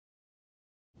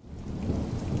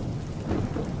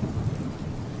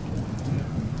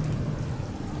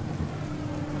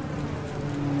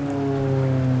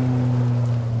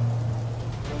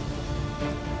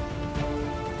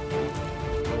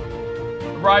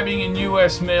arriving in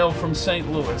U.S. mail from St.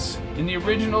 Louis in the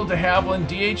original de Havilland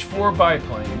DH-4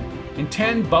 biplane in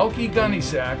 10 bulky gunny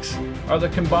sacks are the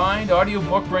combined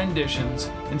audiobook renditions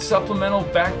and supplemental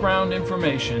background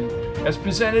information as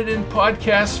presented in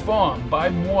podcast form by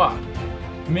moi,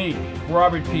 me,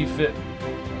 Robert P. Fitton.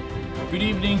 Good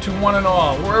evening to one and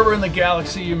all, wherever in the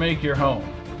galaxy you make your home.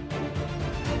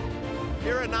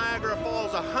 Here at Niagara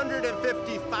Falls,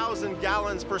 150,000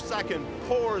 gallons per second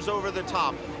pours over the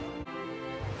top.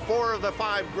 4 of the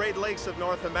 5 Great Lakes of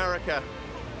North America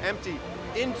empty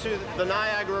into the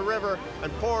Niagara River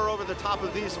and pour over the top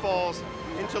of these falls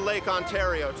into Lake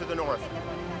Ontario to the north.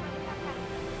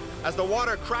 As the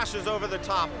water crashes over the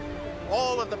top,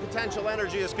 all of the potential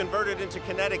energy is converted into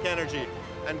kinetic energy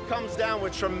and comes down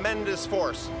with tremendous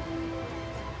force.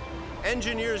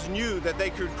 Engineers knew that they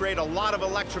could create a lot of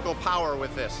electrical power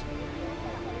with this.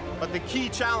 But the key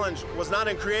challenge was not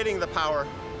in creating the power,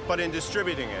 but in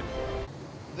distributing it.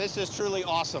 This is truly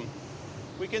awesome.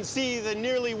 We can see the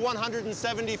nearly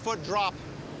 170-foot drop.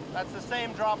 That's the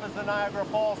same drop as the Niagara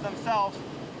Falls themselves,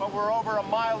 but we're over a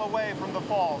mile away from the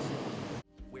falls.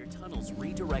 Where tunnels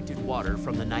redirected water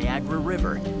from the Niagara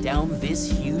River down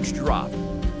this huge drop,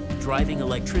 driving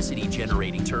electricity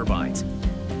generating turbines.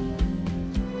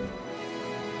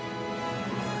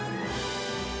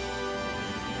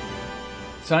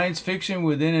 Science fiction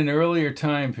within an earlier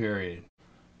time period.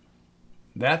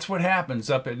 That's what happens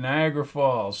up at Niagara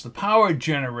Falls. The power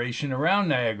generation around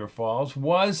Niagara Falls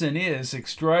was and is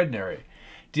extraordinary.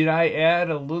 Did I add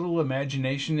a little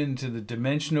imagination into the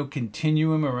dimensional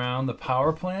continuum around the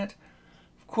power plant?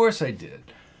 Of course I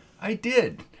did. I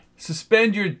did.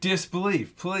 Suspend your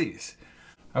disbelief, please.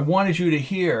 I wanted you to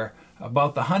hear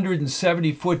about the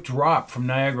 170-foot drop from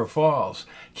Niagara Falls.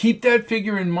 Keep that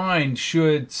figure in mind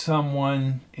should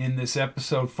someone in this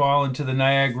episode fall into the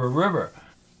Niagara River.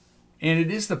 And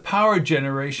it is the power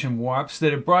generation warps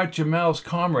that have brought Jamal's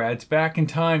comrades back in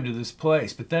time to this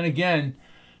place. But then again,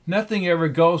 nothing ever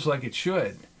goes like it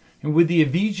should. And with the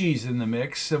Aviciis in the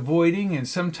mix, avoiding and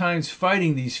sometimes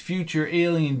fighting these future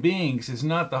alien beings is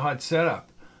not the hot setup.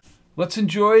 Let's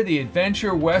enjoy the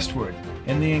adventure westward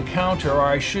and the encounter, or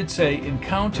I should say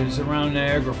encounters, around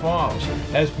Niagara Falls,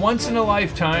 as Once in a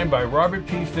Lifetime by Robert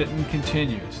P. Fitton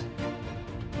continues.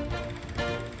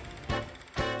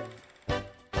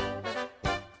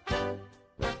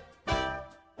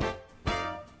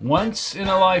 Once in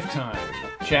a Lifetime,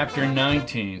 Chapter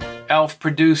 19. Alf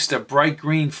produced a bright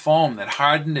green foam that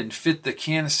hardened and fit the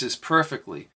canisters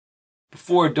perfectly.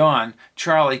 Before dawn,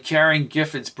 Charlie, carrying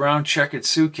Gifford's brown checkered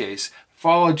suitcase,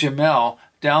 followed Jamal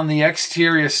down the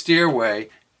exterior stairway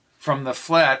from the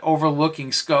flat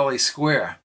overlooking Scully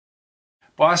Square.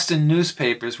 Boston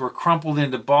newspapers were crumpled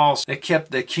into balls that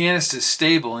kept the canisters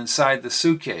stable inside the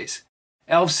suitcase.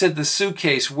 Alf said the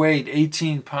suitcase weighed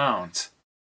 18 pounds.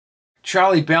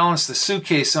 Charlie balanced the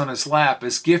suitcase on his lap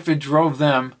as Gifford drove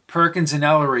them, Perkins and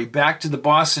Ellery, back to the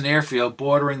Boston airfield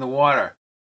bordering the water.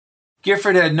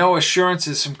 Gifford had no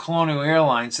assurances from Colonial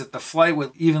Airlines that the flight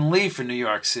would even leave for New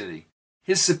York City.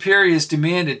 His superiors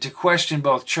demanded to question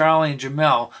both Charlie and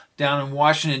Jamal down in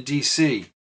Washington, D.C.,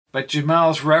 but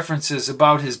Jamal's references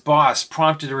about his boss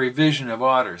prompted a revision of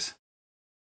orders.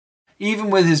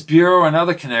 Even with his bureau and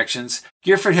other connections,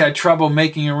 Gifford had trouble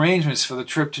making arrangements for the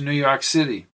trip to New York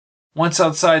City. Once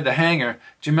outside the hangar,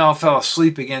 Jamal fell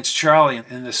asleep against Charlie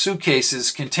in the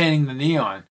suitcases containing the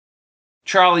neon.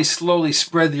 Charlie slowly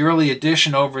spread the early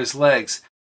edition over his legs,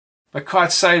 but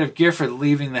caught sight of Gifford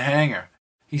leaving the hangar.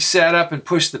 He sat up and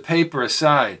pushed the paper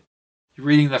aside. "You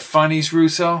reading the funnies,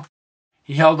 Russo?"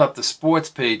 He held up the sports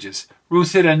pages.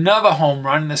 "Ruth hit another home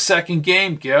run in the second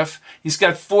game, Giff. He's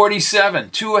got 47,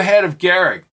 2 ahead of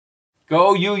Gehrig.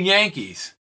 Go you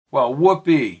Yankees." Well,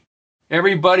 whoopee.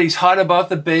 Everybody's hot about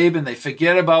the Babe and they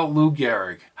forget about Lou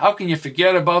Gehrig. How can you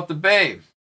forget about the Babe?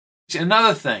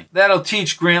 Another thing, that'll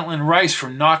teach Grantland Rice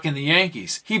from knocking the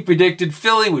Yankees. He predicted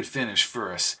Philly would finish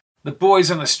first. The boys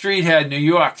on the street had New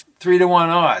York 3-1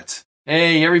 odds.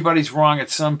 Hey, everybody's wrong at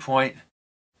some point.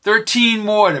 13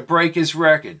 more to break his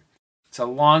record. It's a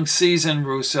long season,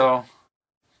 Russo.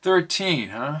 13,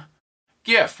 huh?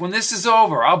 Giff, when this is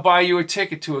over, I'll buy you a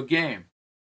ticket to a game.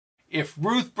 If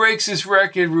Ruth breaks his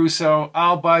record, Russo,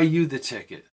 I'll buy you the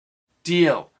ticket.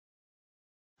 Deal.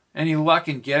 Any luck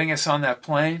in getting us on that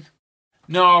plane?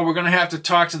 No, we're going to have to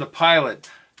talk to the pilot.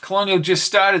 Colonial just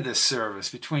started this service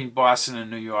between Boston and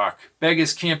New York.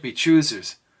 Beggars can't be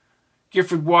choosers.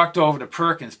 Gifford walked over to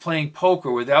Perkins, playing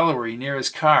poker with Ellery near his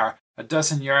car, a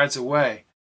dozen yards away.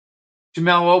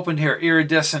 Jamal opened her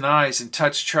iridescent eyes and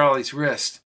touched Charlie's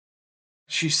wrist.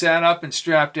 She sat up and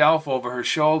strapped Alf over her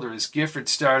shoulder as Gifford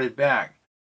started back.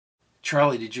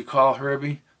 Charlie, did you call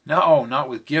Herbie? No, not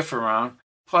with Giff around.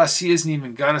 Plus, he hasn't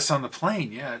even got us on the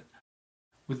plane yet.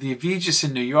 With the Aegis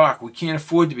in New York, we can't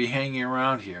afford to be hanging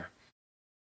around here.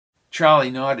 Charlie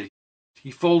nodded.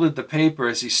 He folded the paper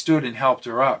as he stood and helped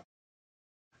her up.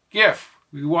 Giff,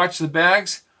 will you watch the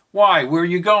bags? Why, where are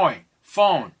you going?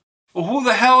 Phone. Well, who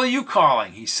the hell are you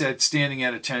calling? He said, standing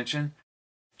at attention.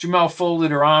 Jamal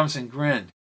folded her arms and grinned.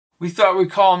 We thought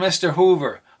we'd call Mr.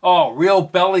 Hoover. Oh, real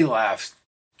belly laughs.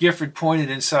 Gifford pointed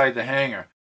inside the hangar.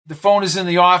 The phone is in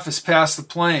the office past the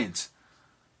planes.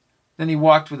 Then he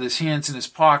walked with his hands in his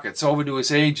pockets over to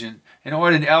his agent and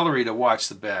ordered Ellery to watch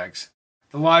the bags.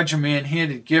 The larger man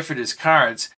handed Gifford his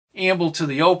cards, ambled to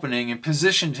the opening, and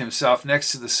positioned himself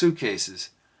next to the suitcases.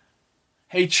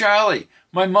 Hey, Charlie,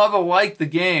 my mother liked the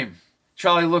game.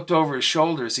 Charlie looked over his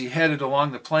shoulder as he headed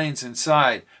along the planes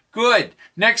inside. Good.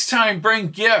 Next time, bring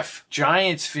Giff.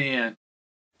 Giants fan.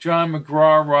 John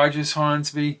McGraw, Rogers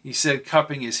Hornsby, he said,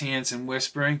 cupping his hands and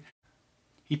whispering.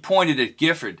 He pointed at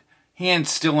Gifford,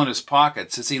 hands still in his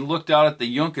pockets, as he looked out at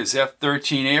the Junkers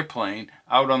F-13 airplane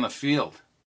out on the field.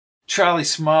 Charlie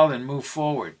smiled and moved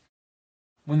forward.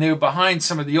 When they were behind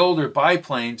some of the older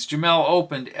biplanes, Jamal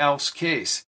opened Elf's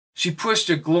case. She pushed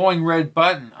a glowing red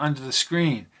button under the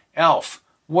screen. Elf,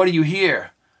 what do you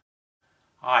hear?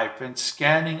 I've been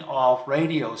scanning all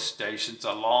radio stations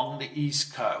along the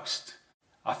East Coast.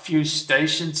 A few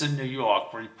stations in New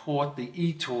York report the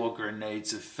E-Tour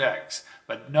grenade's effects,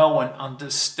 but no one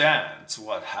understands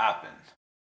what happened.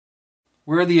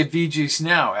 Where are the Aegis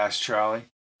now? Asked Charlie.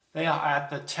 They are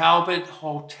at the Talbot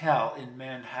Hotel in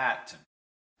Manhattan.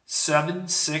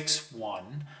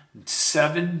 761 and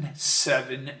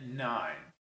 779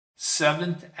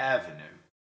 7th Avenue.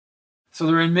 So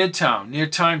they're in Midtown, near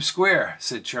Times Square,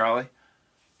 said Charlie.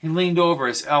 He leaned over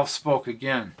as Elf spoke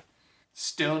again.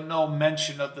 Still no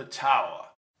mention of the tower.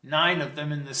 9 of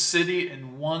them in the city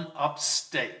and 1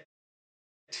 upstate.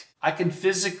 I can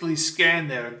physically scan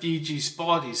their Aegis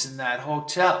bodies in that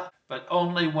hotel, but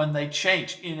only when they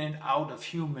change in and out of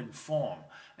human form.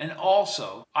 And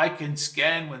also, I can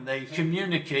scan when they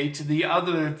communicate to the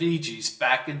other Aegis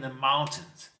back in the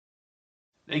mountains.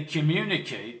 They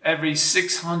communicate every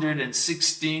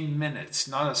 616 minutes.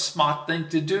 Not a smart thing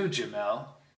to do,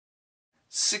 Jamal.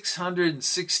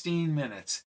 616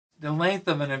 minutes. The length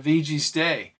of an Aegis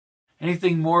day.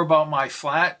 Anything more about my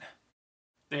flat?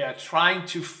 They are trying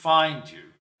to find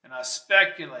you and are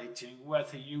speculating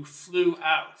whether you flew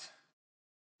out.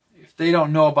 If they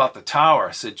don't know about the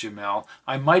tower, said Jamal,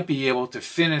 I might be able to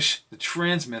finish the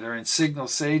transmitter and signal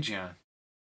Sajian.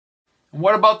 And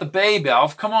what about the Babe,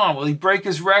 Alf? Come on, will he break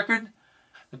his record?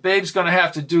 The Babe's going to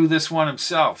have to do this one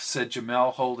himself, said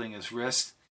Jamal, holding his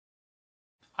wrist.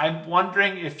 I'm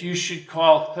wondering if you should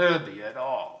call Herbie at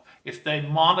all. If they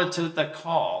monitor the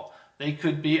call, they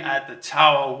could be at the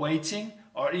tower waiting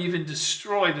or even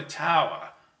destroy the tower.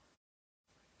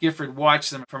 Gifford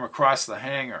watched them from across the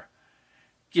hangar.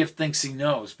 Giff thinks he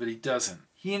knows, but he doesn't.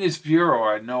 He and his bureau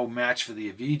are no match for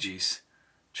the Aegis.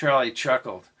 Charlie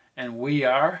chuckled. And we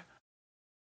are?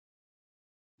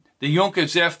 The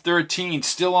Junkers F-13,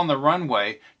 still on the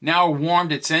runway, now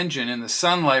warmed its engine, and the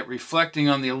sunlight reflecting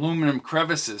on the aluminum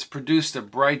crevices produced a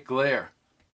bright glare.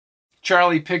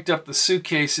 Charlie picked up the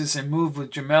suitcases and moved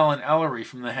with Jamal and Ellery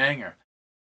from the hangar.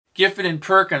 Gifford and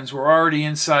Perkins were already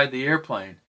inside the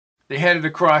airplane. They headed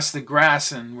across the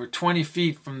grass and were 20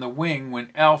 feet from the wing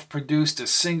when Alf produced a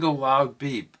single loud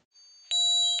beep.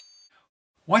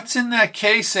 What's in that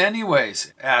case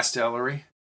anyways? Asked Ellery.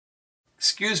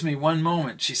 Excuse me 1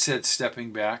 moment, she said,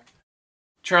 stepping back.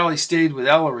 Charlie stayed with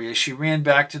Ellery as she ran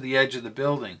back to the edge of the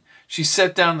building. She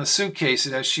set down the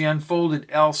suitcases as she unfolded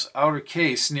Elf's outer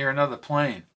case near another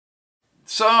plane.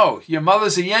 So, your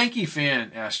mother's a Yankee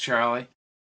fan? Asked Charlie.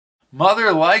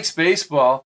 Mother likes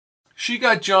baseball. She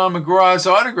got John McGraw's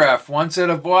autograph once at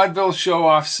a vaudeville show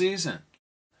off-season.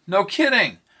 No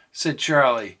kidding, said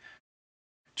Charlie.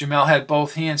 Jamal had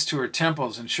both hands to her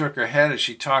temples and shook her head as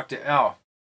she talked to Elf.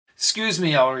 Excuse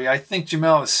me, Ellery, I think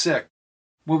Jamal is sick.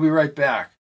 We'll be right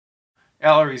back.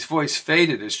 Ellery's voice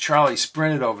faded as Charlie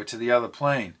sprinted over to the other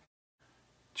plane.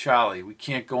 Charlie, we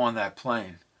can't go on that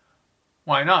plane.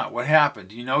 Why not? What happened?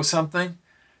 Do you know something?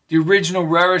 The original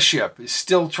Rara ship is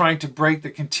still trying to break the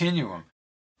continuum.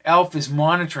 Elf is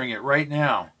monitoring it right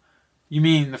now. You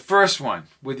mean the first one,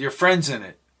 with your friends in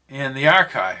it, and the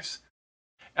archives?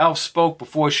 Elf spoke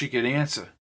before she could answer.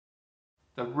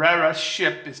 The Rara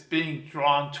ship is being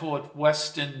drawn toward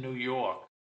western New York,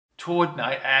 toward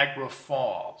Niagara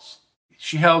Falls.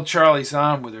 She held Charlie's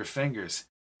arm with her fingers.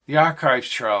 The archives,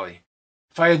 Charlie.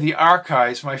 Via the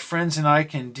archives, my friends and I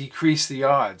can decrease the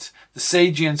odds. The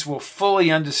Sagians will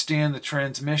fully understand the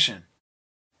transmission.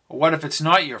 What if it's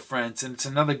not your friends and it's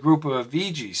another group of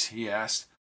Avengers? He asked.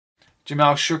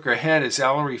 Jamal shook her head as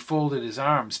Ellery folded his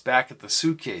arms back at the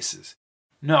suitcases.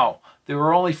 No, there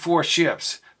were only 4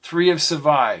 ships. 3 have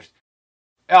survived.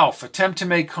 Elf, attempt to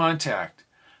make contact.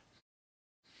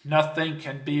 Nothing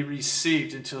can be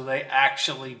received until they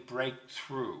actually break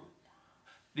through.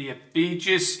 The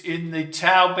Avengers in the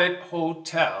Talbot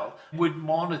Hotel would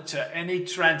monitor any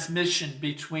transmission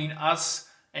between us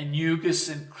and Hugus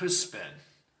and Crispin.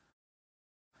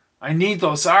 I need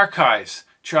those archives.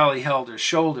 Charlie held her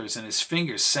shoulders and his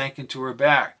fingers sank into her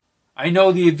back. I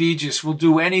know the Avengers will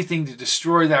do anything to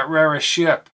destroy that rarest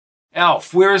ship.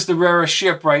 Elf, where is the rarest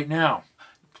ship right now?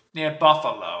 Near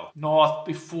Buffalo, north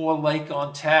before Lake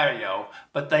Ontario,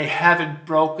 but they haven't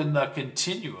broken the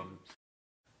continuum.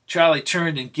 Charlie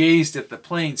turned and gazed at the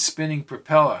plane's spinning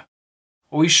propeller.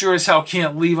 We sure as hell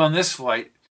can't leave on this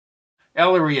flight.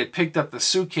 Ellery had picked up the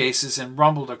suitcases and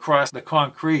rumbled across the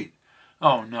concrete.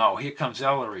 Oh no, here comes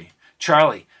Ellery.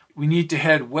 Charlie, we need to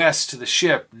head west to the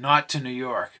ship, not to New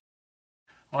York.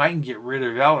 Well, I can get rid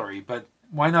of Ellery, but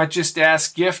why not just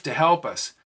ask Giff to help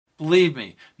us? Believe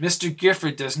me, Mr.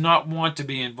 Gifford does not want to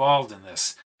be involved in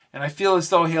this, and I feel as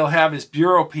though he'll have his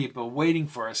bureau people waiting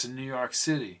for us in New York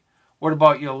City. What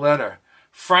about your letter?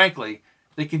 Frankly,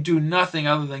 they can do nothing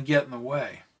other than get in the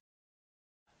way.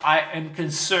 I am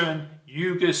concerned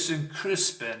Hugus and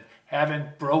Crispin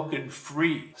haven't broken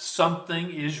free.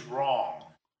 Something is wrong.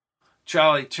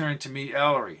 Charlie turned to meet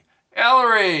Ellery.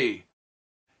 Ellery!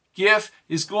 Giff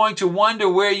is going to wonder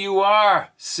where you are,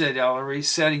 said Ellery,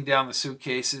 setting down the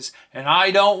suitcases, and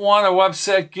I don't want to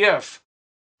upset Giff.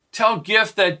 Tell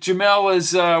Giff that Jamal is,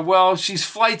 she's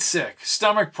flight sick,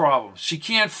 stomach problems. She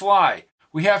can't fly.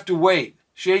 We have to wait.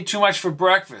 She ate too much for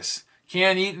breakfast.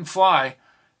 Can't eat and fly.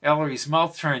 Ellery's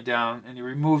mouth turned down, and he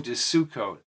removed his suit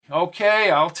coat.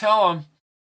 Okay, I'll tell him.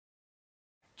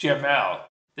 Jamal,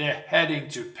 they're heading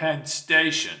to Penn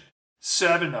Station.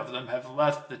 7 of them have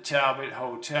left the Talbot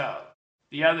Hotel.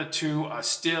 The other 2 are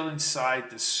still inside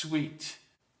the suite.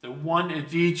 The one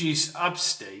Avengers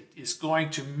upstate is going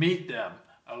to meet them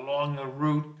along the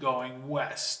route going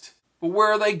west. But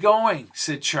where are they going?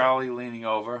 Said Charlie, leaning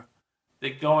over.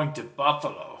 They're going to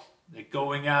Buffalo. They're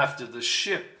going after the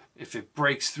ship. If it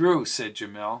breaks through, said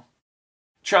Jamal.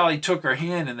 Charlie took her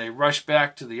hand and they rushed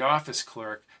back to the office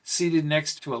clerk, seated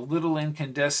next to a little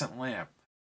incandescent lamp.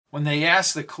 When they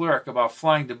asked the clerk about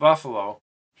flying to Buffalo,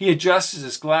 he adjusted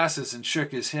his glasses and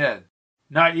shook his head.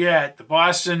 Not yet. The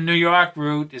Boston-New York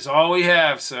route is all we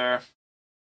have, sir.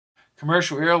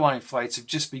 Commercial airline flights have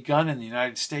just begun in the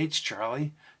United States,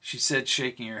 Charlie, she said,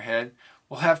 shaking her head.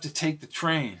 We'll have to take the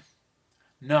train.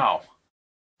 No.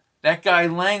 That guy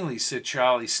Langley, said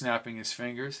Charlie, snapping his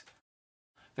fingers.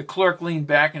 The clerk leaned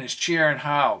back in his chair and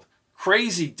howled.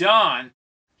 Crazy Don!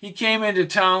 He came into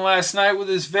town last night with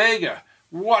his Vega.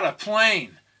 What a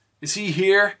plane! Is he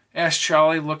here? Asked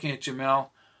Charlie, looking at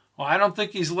Jamal. Well, I don't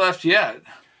think he's left yet.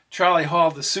 Charlie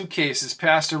hauled the suitcases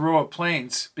past a row of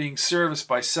planes being serviced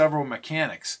by several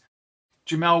mechanics.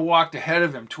 Jamal walked ahead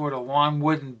of him toward a long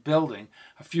wooden building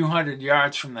a few hundred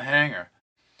yards from the hangar.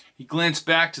 He glanced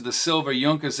back to the silver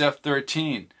Junkers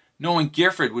F-13, knowing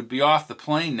Gifford would be off the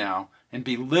plane now and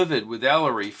be livid with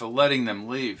Ellery for letting them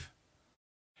leave.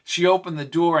 She opened the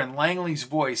door and Langley's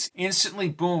voice instantly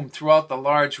boomed throughout the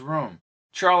large room.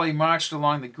 Charlie marched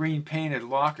along the green-painted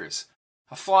lockers.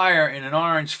 A flyer in an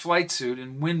orange flight suit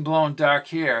and wind-blown dark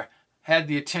hair had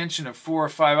the attention of 4 or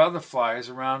 5 other flyers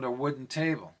around a wooden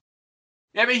table.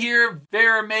 Ever hear of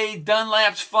Vera Mae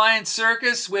Dunlap's Flying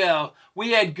Circus? Well,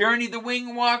 we had Gurney the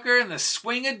Wing Walker and the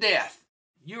Swing of Death.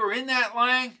 You were in that,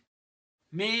 Lang?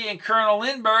 Me and Colonel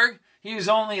Lindbergh. He was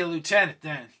only a lieutenant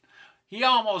then. He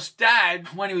almost died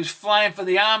when he was flying for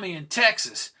the Army in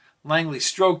Texas. Langley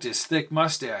stroked his thick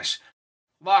mustache.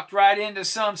 Locked right into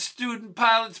some student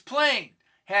pilot's plane.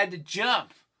 Had to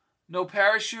jump. No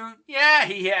parachute? Yeah,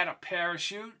 he had a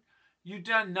parachute. You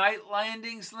done night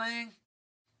landings, Lang?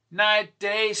 Night,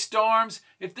 day, storms.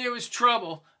 If there was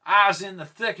trouble, I was in the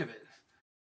thick of it.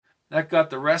 That got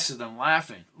the rest of them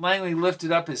laughing. Langley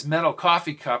lifted up his metal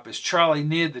coffee cup as Charlie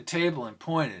neared the table and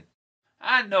pointed.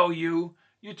 I know you.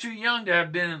 You're too young to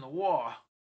have been in the war.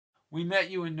 We met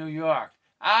you in New York.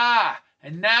 Ah,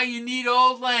 and now you need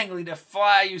old Langley to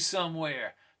fly you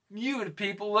somewhere. You the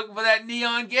people looking for that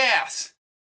neon gas.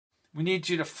 We need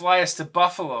you to fly us to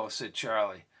Buffalo, said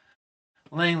Charlie.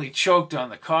 Langley choked on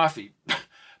the coffee.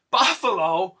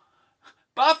 Buffalo?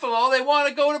 Buffalo? They want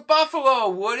to go to Buffalo,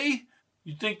 Woody.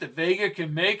 You think the Vega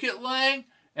can make it, Lang?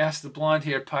 Asked the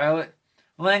blonde-haired pilot.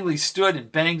 Langley stood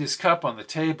and banged his cup on the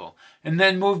table, and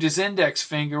then moved his index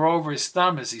finger over his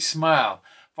thumb as he smiled.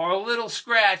 For a little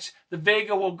scratch, the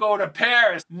Vega will go to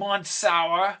Paris,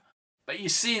 Montsour. But you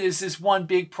see, there's this one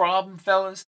big problem,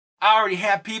 fellas. I already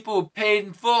have people who paid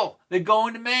in full. They're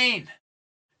going to Maine.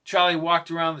 Charlie walked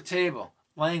around the table.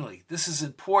 Langley, this is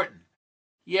important.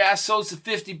 Yeah, so's the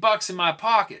 $50 in my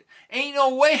pocket. Ain't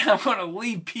no way I'm going to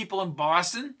leave people in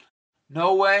Boston.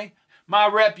 No way. My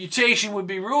reputation would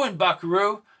be ruined,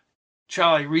 buckaroo.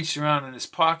 Charlie reached around in his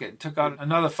pocket and took out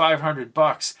another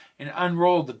 $500 and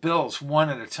unrolled the bills one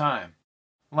at a time.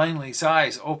 Langley's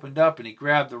eyes opened up and he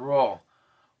grabbed the roll.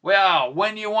 Well,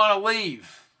 when do you want to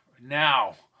leave?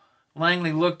 Now.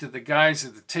 Langley looked at the guys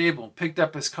at the table and picked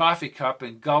up his coffee cup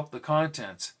and gulped the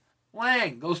contents.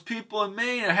 Lang, those people in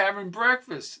Maine are having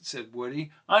breakfast, said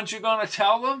Woody. Aren't you going to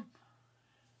tell them?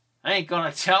 I ain't going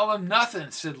to tell them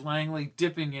nothing, said Langley,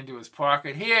 dipping into his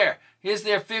pocket. Here's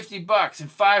their $50 and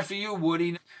 $5 for you,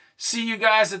 Woody. See you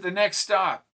guys at the next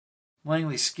stop.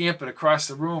 Langley scampered across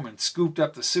the room and scooped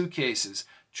up the suitcases.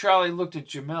 Charlie looked at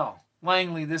Jamal.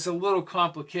 Langley, there's a little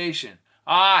complication.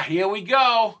 Ah, here we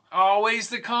go. Always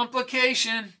the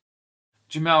complication.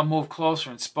 Jamal moved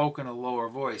closer and spoke in a lower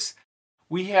voice.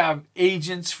 We have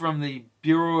agents from the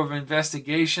Bureau of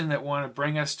Investigation that want to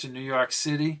bring us to New York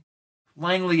City.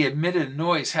 Langley emitted a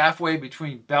noise halfway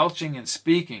between belching and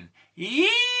speaking. Yee-haw!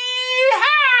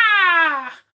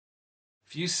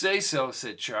 If you say so,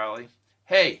 said Charlie.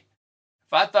 Hey,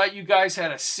 if I thought you guys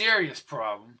had a serious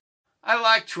problem. I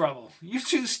like trouble. You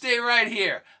two stay right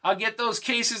here. I'll get those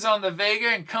cases on the Vega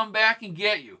and come back and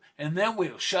get you, and then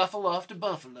we'll shuffle off to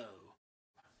Buffalo.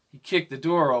 He kicked the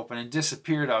door open and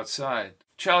disappeared outside.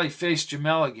 Charlie faced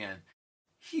Jamal again.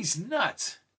 He's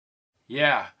nuts.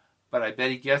 Yeah, but I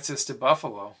bet he gets us to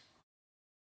Buffalo.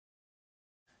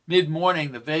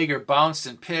 Mid-morning, the Vega bounced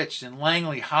and pitched, and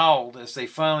Langley howled as they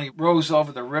finally rose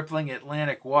over the rippling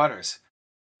Atlantic waters.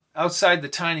 Outside the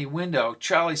tiny window,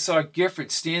 Charlie saw Gifford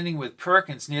standing with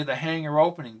Perkins near the hangar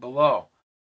opening below.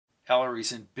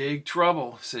 Ellery's in big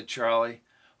trouble, said Charlie.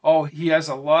 Oh, he has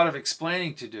a lot of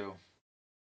explaining to do.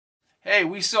 Hey,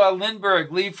 we saw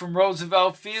Lindbergh leave from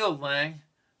Roosevelt Field, Lang.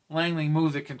 Langley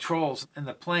moved the controls, and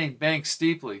the plane banked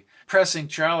steeply, pressing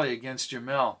Charlie against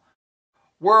Jamal.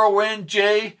 Whirlwind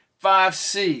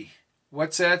J5C.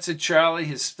 What's that, said Charlie,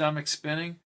 his stomach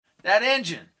spinning. That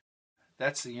engine.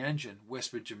 That's the engine,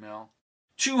 whispered Jamal.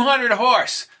 200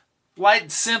 horse. Light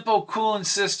and simple cooling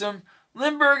system.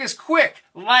 Lindbergh is quick.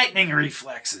 Lightning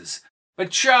reflexes.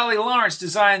 But Charlie Lawrence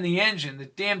designed the engine. The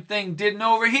damn thing didn't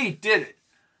overheat, did it?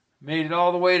 Made it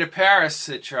all the way to Paris,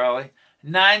 said Charlie.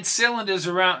 9 cylinders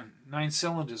around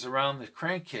the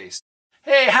crankcase.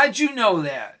 Hey, how'd you know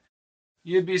that?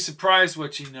 You'd be surprised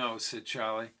what you know, said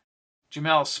Charlie.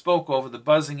 Jamal spoke over the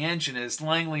buzzing engine as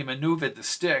Langley maneuvered the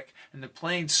stick, and the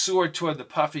plane soared toward the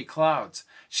puffy clouds.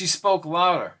 She spoke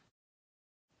louder.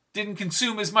 Didn't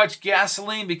consume as much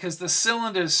gasoline because the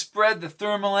cylinders spread the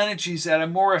thermal energies at a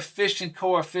more efficient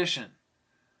coefficient.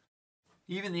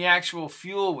 Even the actual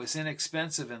fuel was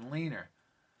inexpensive and leaner.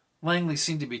 Langley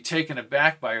seemed to be taken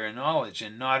aback by her knowledge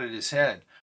and nodded his head.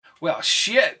 Well,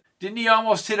 shit! Didn't he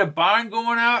almost hit a barn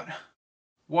going out?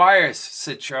 Wires,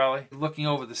 said Charlie, looking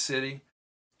over the city.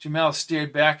 Jamal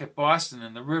stared back at Boston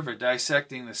and the river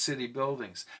dissecting the city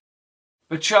buildings.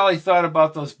 But Charlie thought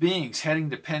about those beings heading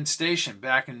to Penn Station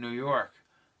back in New York.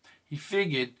 He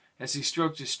figured, as he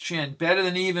stroked his chin, better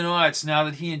than even odds now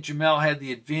that he and Jamal had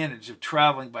the advantage of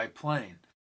traveling by plane.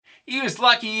 He was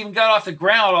lucky he even got off the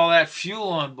ground with all that fuel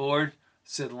on board,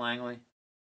 said Langley.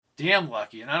 Damn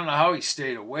lucky, and I don't know how he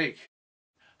stayed awake.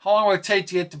 How long will it take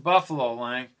to get to Buffalo,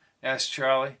 Lang? Asked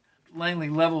Charlie. Langley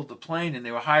leveled the plane and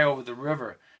they were high over the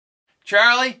river.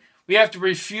 Charlie, we have to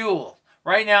refuel.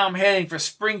 Right now I'm heading for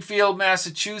Springfield,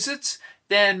 Massachusetts,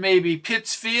 then maybe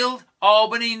Pittsfield,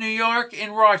 Albany, New York,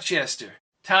 and Rochester.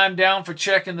 Time down for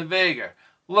checking the Vega.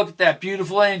 Look at that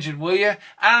beautiful engine, will you?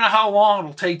 I don't know how long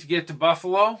it'll take to get to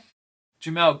Buffalo.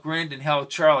 Jamal grinned and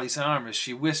held Charlie's arm as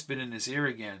she whispered in his ear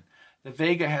again. The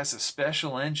Vega has a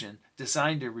special engine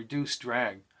designed to reduce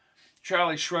drag.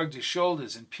 Charlie shrugged his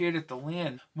shoulders and peered at the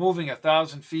land moving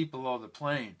 1,000 feet below the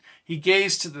plane. He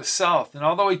gazed to the south, and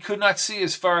although he could not see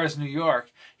as far as New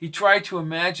York, he tried to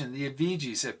imagine the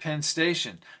Avegis at Penn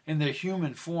Station in their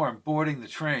human form boarding the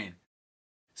train.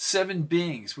 7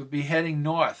 beings would be heading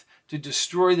north to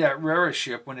destroy that rare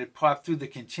ship when it popped through the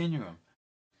continuum.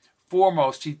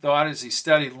 Foremost, he thought as he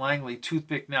studied Langley,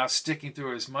 toothpick now sticking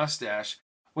through his mustache,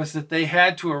 was that they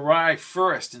had to arrive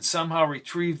first and somehow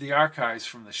retrieve the archives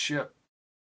from the ship.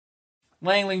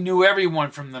 Langley knew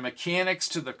everyone from the mechanics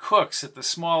to the cooks at the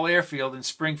small airfield in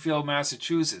Springfield,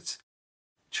 Massachusetts.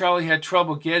 Charlie had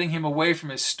trouble getting him away from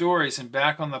his stories and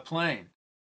back on the plane.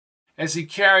 As he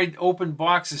carried open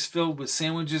boxes filled with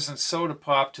sandwiches and soda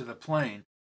pop to the plane,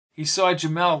 he saw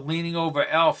Jamal leaning over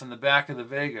Alf in the back of the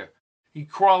Vega. He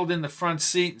crawled in the front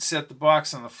seat and set the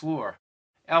box on the floor.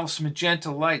 Alf's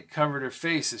magenta light covered her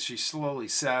face as she slowly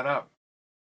sat up.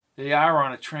 They are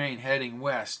on a train heading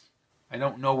west. I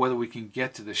don't know whether we can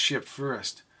get to the ship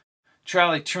first.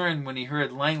 Charlie turned when he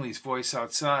heard Langley's voice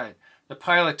outside. The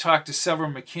pilot talked to several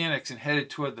mechanics and headed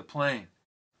toward the plane.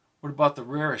 What about the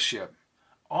Rara ship?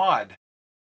 Odd.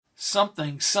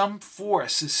 Some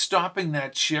force is stopping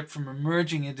that ship from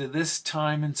emerging into this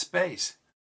time and space.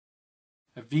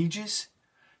 Avengers?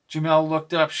 Jamal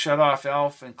looked up, shut off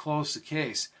Alf, and closed the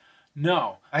case.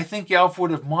 No, I think Alf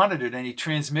would have monitored any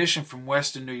transmission from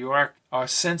Western New York or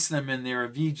sensed them in their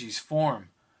Avengers form.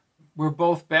 We're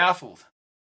both baffled.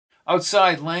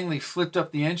 Outside, Langley flipped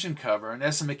up the engine cover, and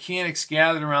as the mechanics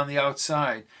gathered around the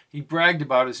outside, he bragged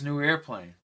about his new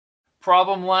airplane.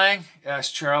 Problem, Lang?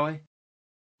 Asked Charlie.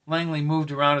 Langley moved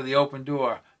around to the open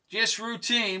door. Just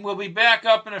routine. We'll be back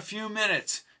up in a few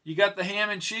minutes. You got the ham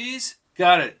and cheese?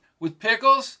 Got it. With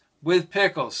pickles? With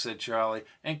pickles, said Charlie.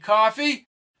 And coffee?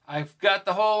 I've got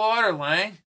the whole order,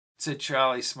 Lang, said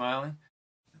Charlie, smiling.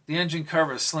 The engine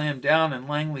cover slammed down and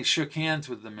Langley shook hands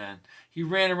with the men. He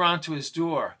ran around to his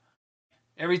door.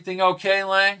 Everything okay,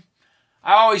 Lang?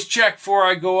 I always check before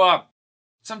I go up.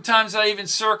 Sometimes I even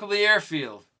circle the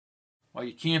airfield. Well,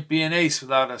 you can't be an ace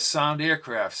without a sound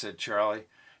aircraft, said Charlie.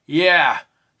 Yeah,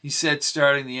 he said,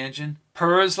 starting the engine.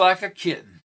 Purrs like a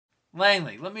kitten.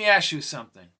 Langley, let me ask you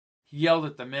something. He yelled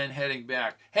at the men heading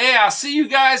back. Hey, I'll see you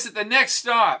guys at the next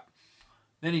stop.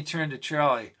 Then he turned to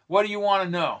Charlie. What do you want to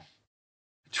know?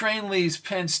 The train leaves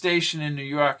Penn Station in New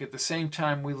York at the same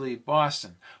time we leave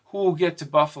Boston. Who will get to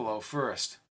Buffalo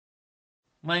first?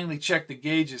 Langley checked the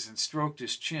gauges and stroked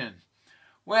his chin.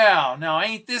 Well, now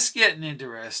ain't this getting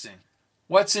interesting?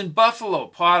 What's in Buffalo,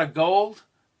 pot of gold?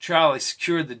 Charlie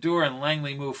secured the door and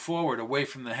Langley moved forward away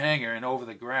from the hangar and over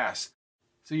the grass.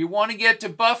 So you want to get to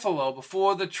Buffalo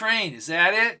before the train, is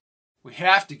that it? We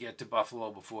have to get to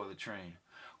Buffalo before the train.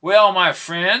 Well, my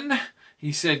friend,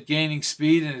 he said, gaining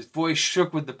speed, and his voice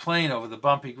shook with the plane over the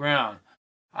bumpy ground.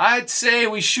 I'd say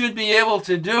we should be able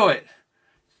to do it.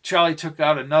 Charlie took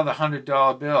out another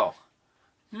 $100 bill.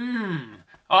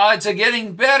 Odds are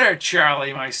getting better,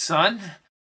 Charlie, my son.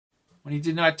 When he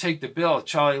did not take the bill,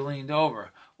 Charlie leaned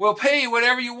over. We'll pay you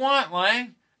whatever you want,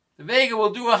 Lang. The Vega will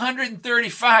do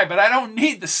 $135, but I don't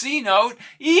need the C note.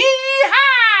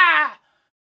 Yee-haw!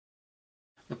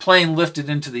 The plane lifted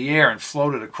into the air and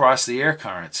floated across the air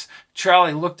currents.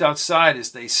 Charlie looked outside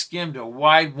as they skimmed a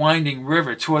wide, winding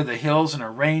river toward the hills and a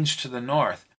range to the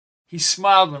north. He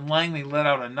smiled when Langley let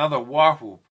out another war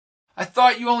whoop. I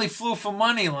thought you only flew for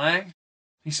money, Lang.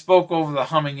 He spoke over the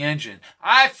humming engine.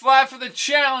 I fly for the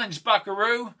challenge,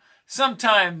 buckaroo.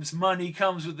 Sometimes money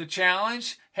comes with the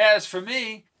challenge. Has for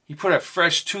me. He put a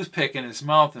fresh toothpick in his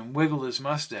mouth and wiggled his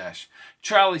mustache.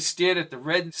 Charlie stared at the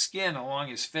red skin along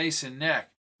his face and neck.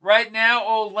 Right now,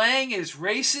 old Lang is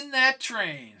racing that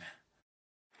train.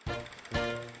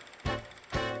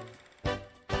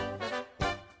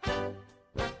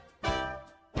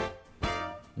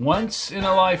 Once in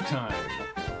a Lifetime.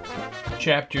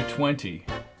 Chapter 20.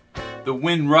 The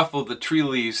wind ruffled the tree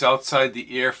leaves outside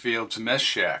the airfield's mess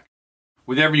shack.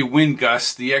 With every wind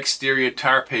gust, the exterior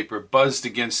tar paper buzzed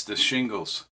against the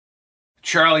shingles.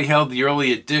 Charlie held the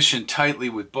early edition tightly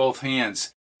with both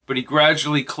hands, but he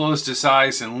gradually closed his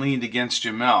eyes and leaned against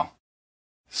Jamal.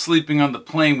 Sleeping on the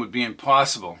plane would be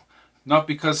impossible, not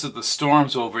because of the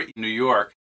storms over New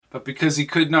York, but because he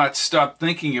could not stop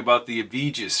thinking about the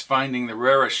Avengers finding the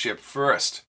Rara ship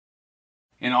first.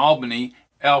 In Albany,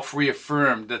 Alf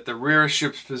reaffirmed that the Rara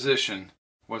ship's position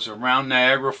was around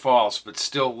Niagara Falls, but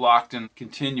still locked in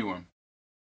continuum.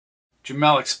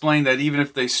 Jamal explained that even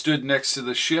if they stood next to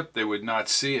the ship, they would not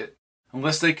see it.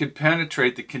 Unless they could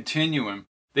penetrate the continuum,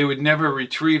 they would never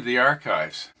retrieve the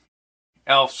archives.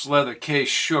 Alf's leather case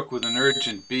shook with an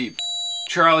urgent beep.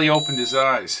 Charlie opened his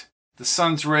eyes. The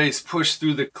sun's rays pushed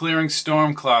through the clearing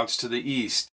storm clouds to the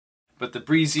east, but the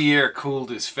breezy air cooled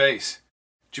his face.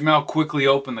 Jamal quickly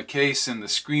opened the case and the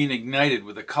screen ignited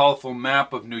with a colorful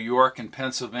map of New York and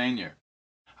Pennsylvania.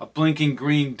 A blinking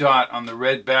green dot on the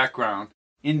red background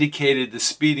indicated the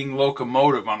speeding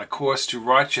locomotive on a course to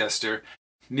Rochester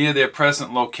near their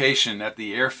present location at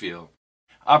the airfield.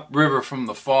 Upriver from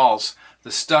the falls,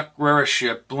 the stuck Rara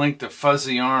ship blinked a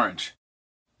fuzzy orange.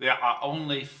 There are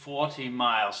only 40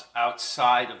 miles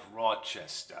outside of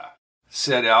Rochester,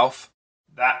 said Alf.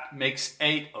 That makes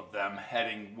 8 of them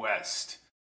heading west.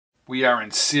 We are in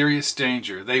serious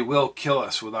danger. They will kill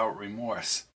us without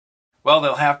remorse. Well,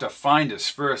 they'll have to find us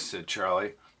first, said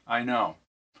Charlie. I know.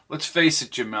 Let's face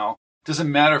it, Jamal.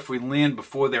 Doesn't matter if we land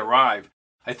before they arrive.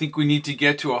 I think we need to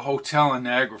get to a hotel in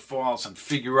Niagara Falls and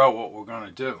figure out what we're going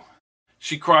to do.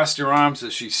 She crossed her arms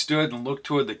as she stood and looked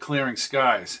toward the clearing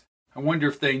skies. I wonder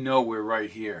if they know we're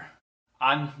right here.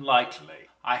 Unlikely.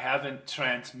 I haven't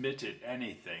transmitted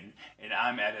anything, and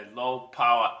I'm at a low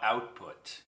power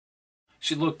output.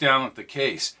 She looked down at the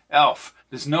case. Alf,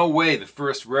 there's no way the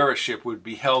first Rara ship would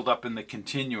be held up in the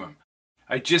continuum.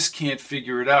 I just can't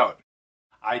figure it out.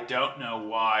 I don't know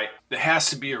why. There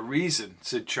has to be a reason,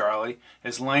 said Charlie,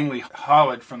 as Langley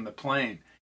hollered from the plane.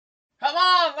 Come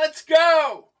on, let's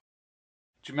go!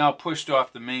 Jamal pushed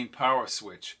off the main power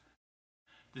switch.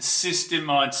 The system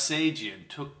on Sagian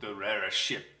took the Rara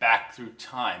ship back through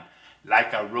time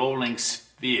like a rolling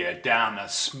sphere down a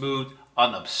smooth,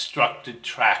 unobstructed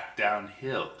track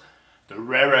downhill. The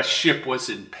Rara ship was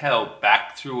impelled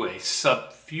back through a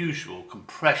subfusial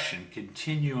compression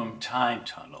continuum time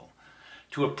tunnel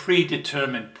to a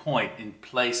predetermined point in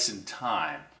place and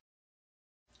time.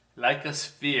 Like a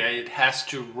sphere, it has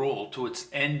to roll to its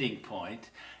ending point,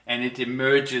 and it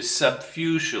emerges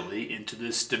subfusially into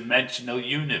this dimensional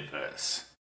universe.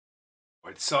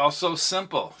 It's all so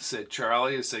simple, said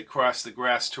Charlie as they crossed the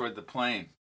grass toward the plane.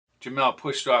 Jamal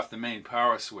pushed off the main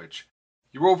power switch.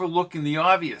 You're overlooking the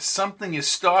obvious. Something is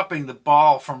stopping the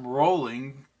ball from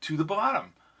rolling to the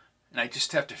bottom, and I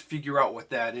just have to figure out what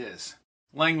that is.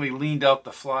 Langley leaned out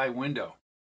the fly window.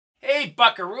 Hey,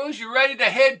 buckaroos, you ready to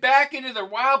head back into the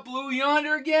wild blue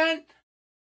yonder again?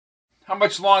 How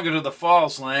much longer to the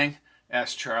falls, Lang?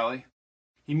 Asked Charlie.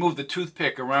 He moved the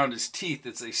toothpick around his teeth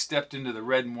as they stepped into the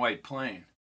red and white plane.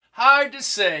 Hard to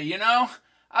say, you know.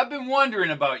 I've been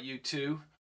wondering about you two.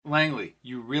 Langley,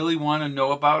 you really want to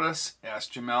know about us?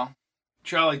 Asked Jamal.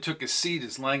 Charlie took a seat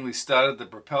as Langley started the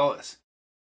propellers.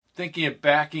 Thinking of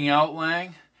backing out,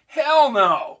 Lang? Hell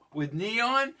no! With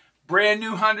neon, brand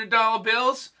new $100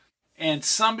 bills, and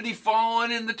somebody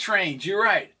following in the trains. You're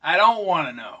right. I don't want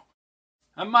to know.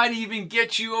 I might even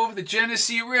get you over the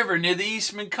Genesee River near the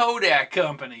Eastman Kodak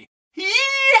Company.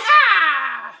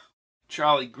 Yee-haw!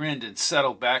 Charlie grinned and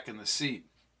settled back in the seat.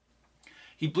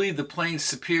 He believed the plane's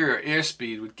superior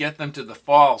airspeed would get them to the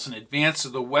falls in advance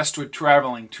of the westward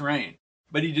traveling train,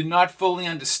 but he did not fully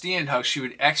understand how she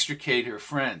would extricate her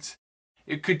friends.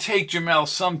 It could take Jamal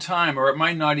some time, or it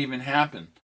might not even happen.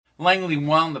 Langley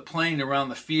wound the plane around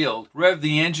the field, revved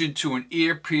the engine to an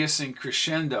ear-piercing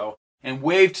crescendo, and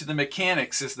waved to the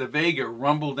mechanics as the Vega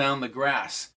rumbled down the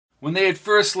grass. When they had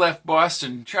first left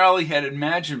Boston, Charlie had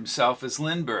imagined himself as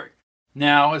Lindbergh.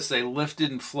 Now, as they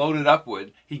lifted and floated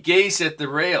upward, he gazed at the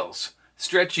rails,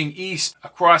 stretching east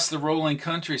across the rolling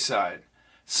countryside.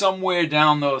 Somewhere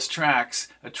down those tracks,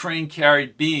 a train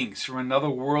carried beings from another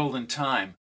world and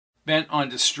time, bent on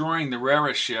destroying the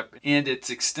Rara ship and its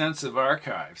extensive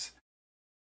archives.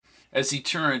 As he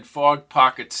turned, fog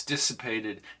pockets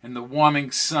dissipated, and the warming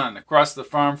sun across the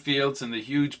farm fields and the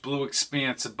huge blue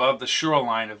expanse above the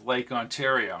shoreline of Lake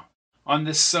Ontario. On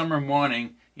this summer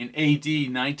morning in A.D.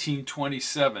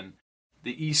 1927,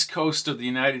 the east coast of the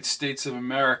United States of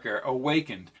America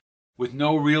awakened with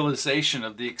no realization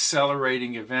of the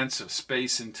accelerating events of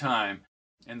space and time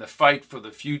and the fight for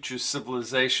the future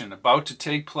civilization about to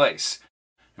take place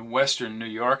in western New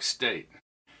York State.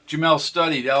 Jamal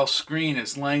studied Al's screen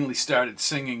as Langley started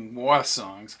singing war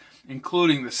songs,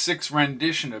 including the 6th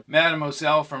rendition of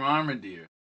Mademoiselle from Armadier.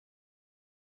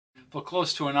 For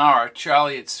close to an hour,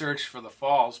 Charlie had searched for the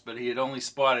falls, but he had only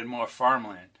spotted more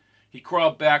farmland. He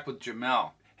crawled back with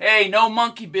Jamal. Hey, no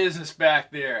monkey business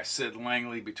back there, said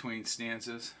Langley between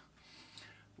stanzas.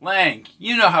 Lang,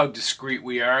 you know how discreet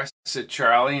we are, said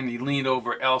Charlie, and he leaned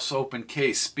over Al's open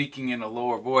case, speaking in a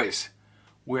lower voice.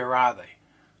 Where are they?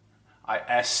 I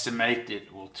estimate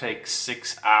it will take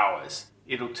 6 hours.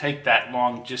 It'll take that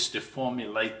long just to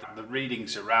formulate the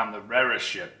readings around the Rara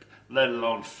ship, let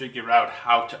alone figure out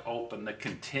how to open the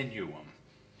continuum.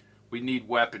 We need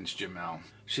weapons, Jamal.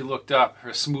 She looked up,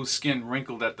 her smooth skin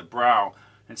wrinkled at the brow,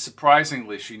 and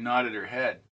surprisingly she nodded her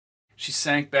head. She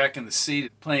sank back in the seat,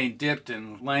 the plane dipped,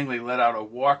 and Langley let out a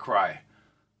war cry.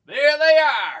 There they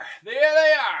are! There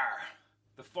they are!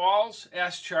 The falls?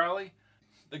 Asked Charlie.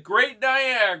 The great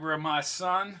Niagara, my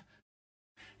son.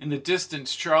 In the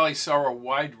distance, Charlie saw a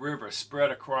wide river spread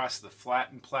across the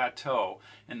flattened plateau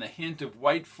and the hint of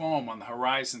white foam on the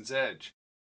horizon's edge.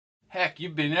 Heck,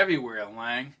 you've been everywhere,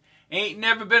 Lang. Ain't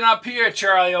never been up here,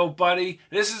 Charlie, old buddy.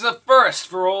 This is a first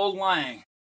for old Lang.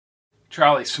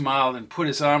 Charlie smiled and put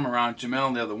his arm around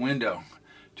Jamal near the window.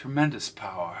 Tremendous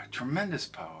power, tremendous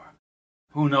power.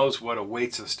 Who knows what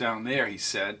awaits us down there, he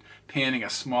said, panning a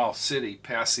small city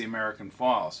past the American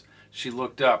Falls. She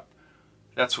looked up.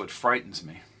 That's what frightens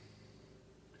me.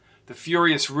 The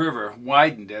furious river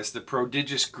widened as the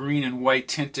prodigious green and white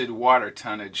tinted water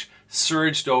tonnage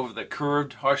surged over the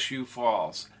curved Horseshoe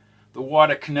Falls. The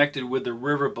water connected with the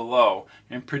river below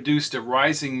and produced a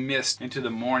rising mist into the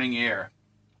morning air.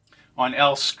 On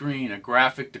Elf's screen, a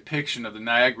graphic depiction of the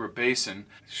Niagara Basin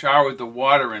showered the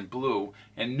water in blue,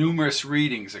 and numerous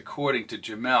readings, according to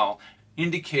Jamal,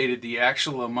 indicated the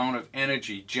actual amount of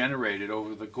energy generated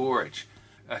over the gorge.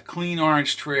 A clean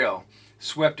orange trail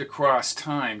swept across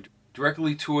time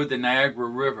directly toward the Niagara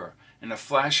River, and a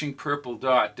flashing purple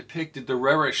dot depicted the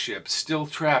rarer ship still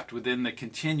trapped within the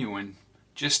continuum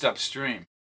just upstream.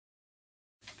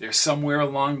 "They're somewhere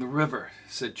along the river,"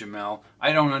 said Jamal.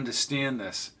 "I don't understand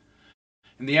this."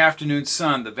 In the afternoon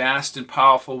sun, the vast and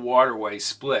powerful waterway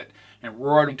split and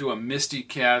roared into a misty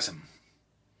chasm.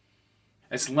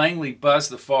 As Langley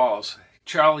buzzed the falls,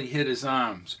 Charlie hit his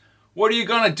arms. "What are you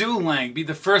going to do, Lang? Be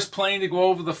the first plane to go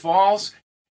over the falls?"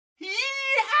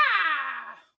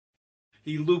 "Yee-haw!"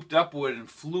 He looped upward and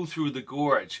flew through the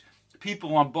gorge.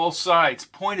 People on both sides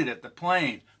pointed at the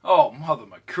plane. "Oh, Mother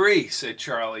McCree," said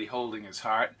Charlie, holding his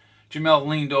heart. Jamal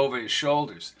leaned over his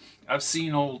shoulders. "I've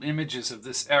seen old images of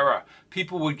this era.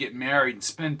 People would get married and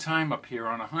spend time up here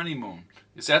on a honeymoon.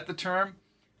 Is that the term?"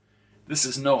 "This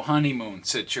is no honeymoon,"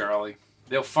 said Charlie.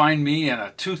 "They'll find me and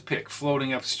a toothpick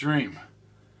floating upstream."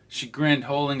 She grinned,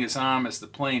 holding his arm as the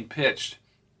plane pitched.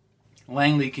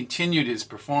 Langley continued his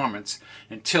performance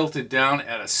and tilted down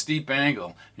at a steep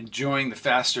angle, enjoying the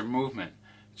faster movement.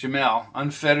 Jamal,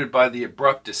 unfettered by the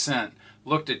abrupt descent,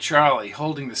 looked at Charlie,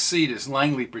 holding the seat as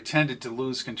Langley pretended to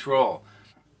lose control.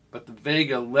 But the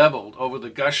Vega leveled over the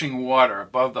gushing water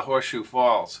above the Horseshoe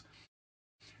Falls.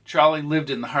 Charlie lived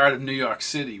in the heart of New York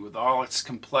City with all its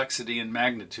complexity and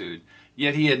magnitude,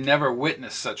 yet he had never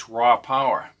witnessed such raw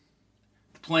power.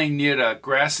 The plane neared a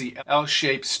grassy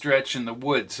L-shaped stretch in the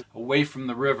woods away from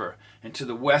the river and to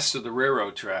the west of the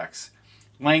railroad tracks.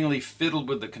 Langley fiddled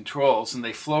with the controls, and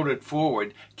they floated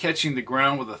forward, catching the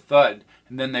ground with a thud,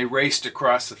 and then they raced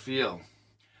across the field.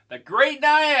 "The Great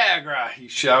Niagara!" he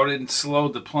shouted, and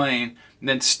slowed the plane, and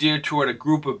then steered toward a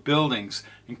group of buildings,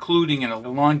 including an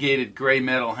elongated gray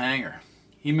metal hangar.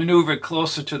 He maneuvered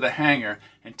closer to the hangar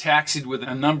and taxied with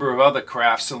a number of other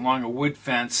crafts along a wood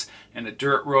fence and a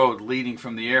dirt road leading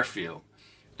from the airfield.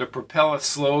 The propeller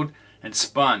slowed and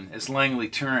spun as Langley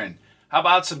turned. "How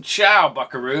about some chow,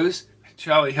 buckaroos?"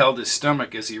 Charlie held his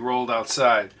stomach as he rolled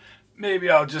outside. "Maybe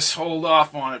I'll just hold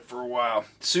off on it for a while."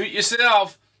 "Suit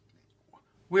yourself."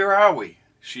 "Where are we?"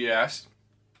 she asked.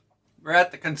 "We're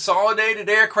at the Consolidated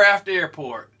Aircraft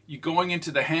Airport. You going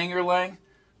into the hangar, Lang?"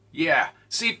 "Yeah.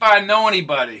 See if I know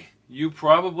anybody." "You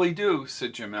probably do,"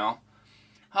 said Jamal.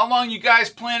 "How long you guys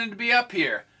planning to be up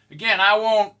here? Again, I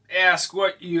won't ask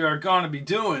what you're going to be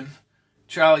doing."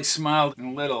 Charlie smiled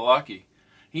and lit a lucky.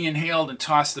 He inhaled and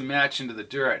tossed the match into the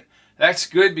dirt. "That's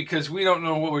good because we don't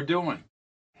know what we're doing."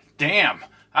 "Damn,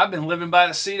 I've been living by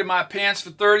the seat of my pants for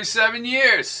 37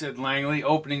 years, said Langley,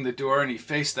 opening the door, and he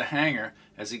faced the hangar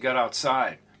as he got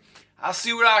outside. "I'll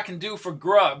see what I can do for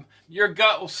grub. Your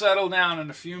gut will settle down in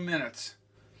a few minutes."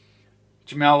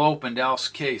 Jamal opened Alf's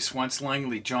case once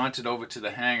Langley jaunted over to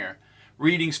the hangar.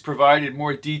 Readings provided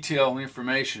more detailed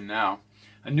information now.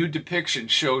 A new depiction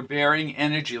showed varying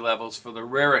energy levels for the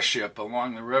Rara ship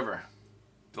along the river.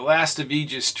 The last of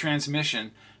Aegis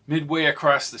transmission, midway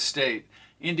across the state,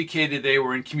 indicated they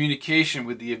were in communication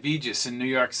with the Aegis in New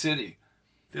York City.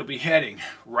 "They'll be heading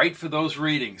right for those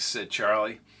readings," said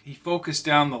Charlie. He focused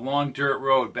down the long dirt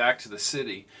road back to the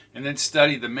city and then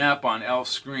studied the map on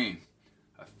Alf's screen.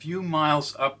 A few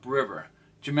miles upriver.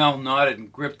 Jamal nodded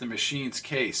and gripped the machine's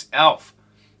case. "Alf,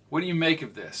 what do you make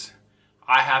of this?"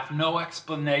 "I have no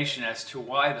explanation as to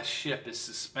why the ship is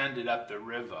suspended up the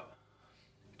river."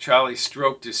 Charlie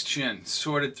stroked his chin,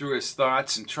 sorted through his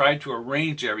thoughts, and tried to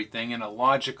arrange everything in a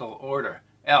logical order.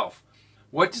 "Alf,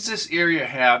 what does this area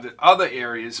have that other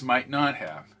areas might not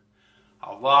have?"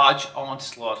 "A large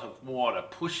onslaught of water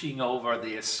pushing over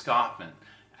the escarpment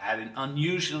at an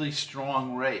unusually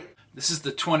strong rate." "This is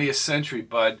the 20th century,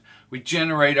 Bud. We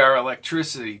generate our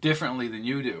electricity differently than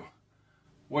you do."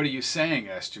 "What are you saying?"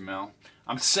 asked Jamal.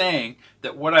 "I'm saying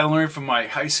that what I learned from my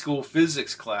high school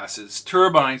physics classes,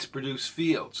 turbines produce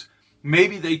fields.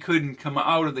 Maybe they couldn't come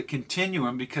out of the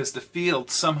continuum because the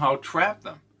fields somehow trapped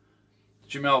them."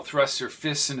 Jamal thrust her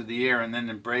fists into the air and then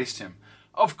embraced him.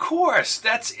 "Of course,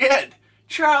 that's it!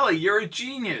 Charlie, you're a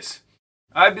genius."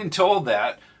 "I've been told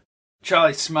that."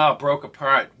 Charlie's smile broke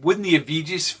apart. "Wouldn't the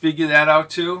Aegis figure that out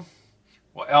too?"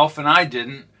 "Well, Elf and I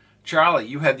didn't. Charlie,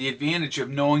 you have the advantage of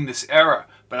knowing this era,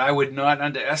 but I would not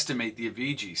underestimate the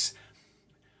Aegis.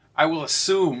 I will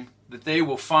assume that they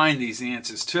will find these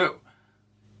answers too."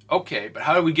 Okay, but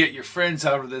how do we get your friends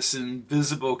out of this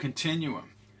invisible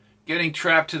continuum? Getting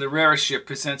trapped to the rare ship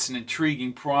presents an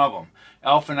intriguing problem.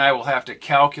 Alf and I will have to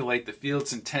calculate the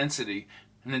field's intensity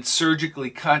and then surgically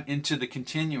cut into the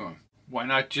continuum. Why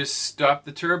not just stop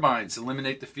the turbines,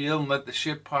 eliminate the field, and let the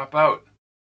ship pop out?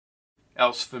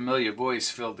 Alf's familiar voice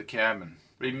filled the cabin.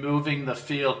 Removing the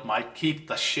field might keep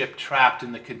the ship trapped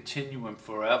in the continuum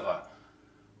forever.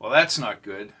 Well, that's not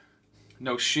good.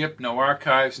 No ship, no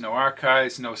archives,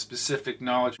 no specific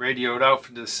knowledge radioed out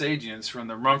for the Sagians from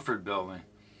the Rumford building.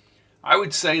 I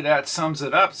would say that sums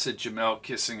it up, said Jamal,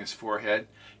 kissing his forehead.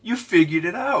 You figured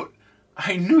it out.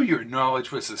 I knew your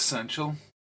knowledge was essential.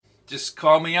 Just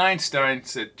call me Einstein,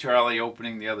 said Charlie,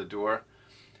 opening the other door.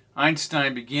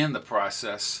 Einstein began the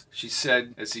process, she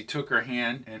said as he took her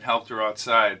hand and helped her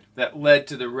outside, that led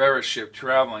to the rare ship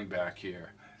traveling back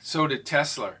here. So did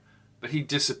Tesla, but he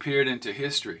disappeared into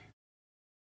history.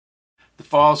 The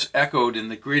falls echoed in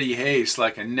the gritty haze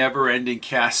like a never-ending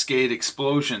cascade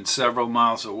explosion several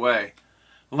miles away.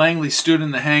 Langley stood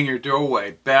in the hangar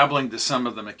doorway, babbling to some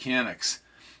of the mechanics.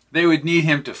 They would need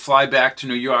him to fly back to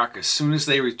New York as soon as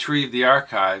they retrieved the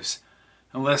archives,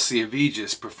 unless the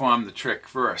Aegis performed the trick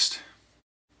first.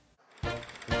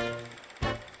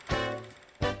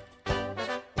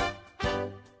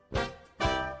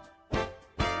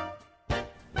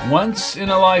 Once in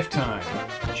a Lifetime,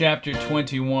 Chapter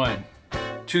 21.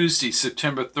 Tuesday,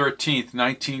 September 13th,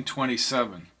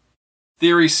 1927.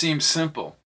 Theory seems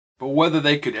simple, but whether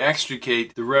they could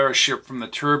extricate the rare ship from the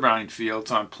turbine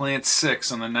fields on Plant 6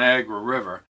 on the Niagara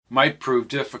River might prove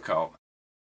difficult.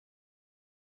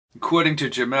 According to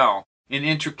Jamal, an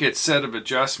intricate set of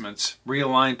adjustments,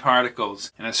 realigned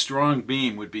particles, and a strong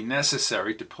beam would be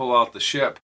necessary to pull out the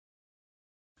ship.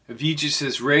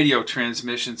 Aegis' radio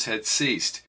transmissions had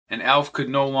ceased, and Alf could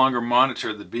no longer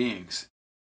monitor the beings.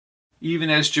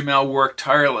 Even as Jamal worked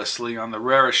tirelessly on the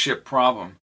rare ship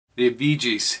problem, the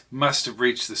Aegis must have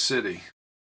reached the city.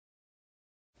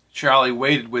 Charlie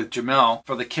waited with Jamal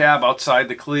for the cab outside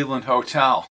the Cleveland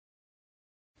Hotel.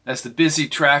 As the busy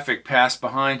traffic passed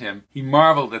behind him, he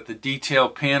marveled at the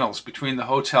detailed panels between the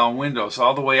hotel windows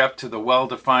all the way up to the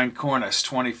well-defined cornice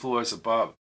 20 floors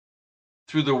above.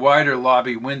 Through the wider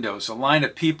lobby windows, a line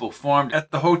of people formed at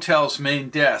the hotel's main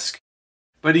desk,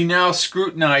 but he now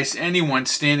scrutinized anyone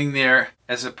standing there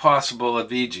as a possible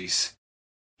Aegis.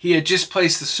 He had just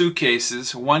placed the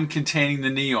suitcases, one containing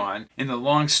the neon, in the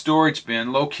long storage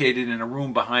bin located in a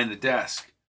room behind the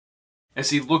desk. As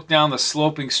he looked down the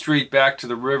sloping street back to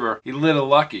the river, he lit a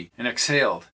Lucky and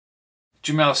exhaled.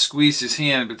 Jamal squeezed his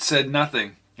hand but said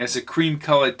nothing as a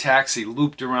cream-colored taxi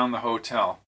looped around the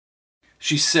hotel.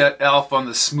 She set Alf on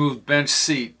the smooth bench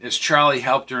seat as Charlie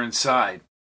helped her inside.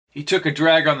 He took a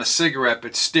drag on the cigarette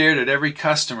but stared at every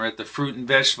customer at the fruit and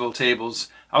vegetable tables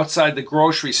outside the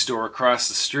grocery store across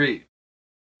the street.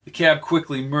 The cab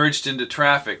quickly merged into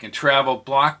traffic and traveled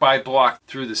block by block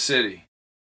through the city.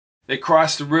 They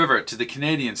crossed the river to the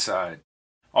Canadian side.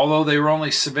 Although they were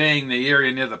only surveying the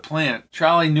area near the plant,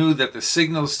 Charlie knew that the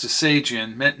signals to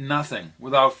Sagen meant nothing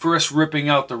without first ripping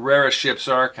out the rare ship's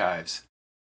archives.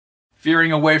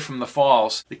 Veering away from the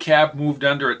falls, the cab moved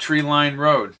under a tree-lined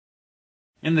road.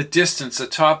 In the distance,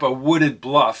 atop a wooded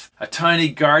bluff, a tiny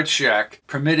guard shack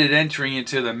permitted entry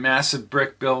into the massive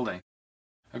brick building.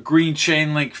 A green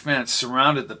chain-link fence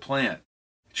surrounded the plant.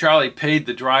 Charlie paid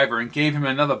the driver and gave him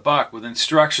another $1 with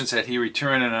instructions that he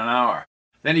return in an hour.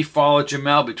 Then he followed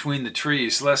Jamal between the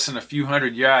trees, less than a few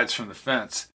hundred yards from the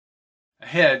fence.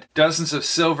 Ahead, dozens of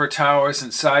silver towers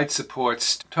and side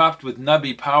supports, topped with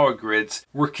nubby power grids,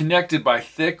 were connected by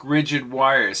thick, rigid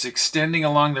wires extending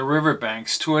along the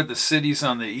riverbanks toward the cities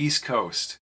on the east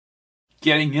coast.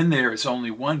 Getting in there is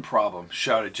only one problem,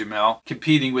 shouted Jamal,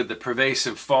 competing with the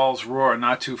pervasive falls roar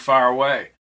not too far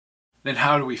away. Then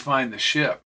how do we find the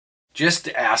ship? Just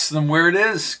ask them where it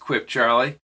is, quipped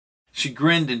Charlie. She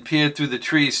grinned and peered through the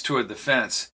trees toward the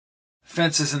fence. The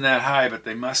fence isn't that high, but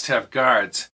they must have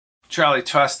guards. Charlie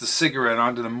tossed the cigarette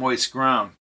onto the moist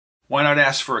ground. Why not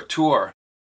ask for a tour?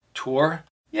 Tour?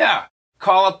 Yeah,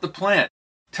 call up the plant.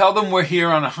 Tell them we're here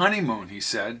on a honeymoon, he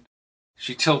said.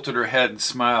 She tilted her head and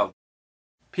smiled.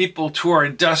 People tour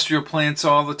industrial plants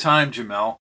all the time,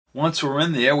 Jamal. Once we're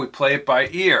in there, we play it by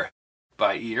ear.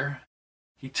 By ear?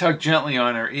 He tugged gently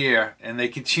on her ear, and they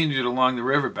continued along the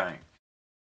riverbank.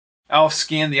 Alf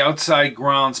scanned the outside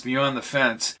grounds beyond the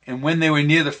fence, and when they were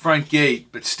near the front gate,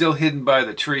 but still hidden by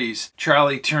the trees,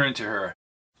 Charlie turned to her.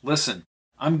 Listen,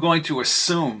 I'm going to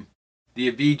assume the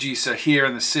Aegis are here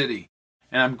in the city,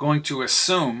 and I'm going to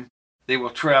assume they will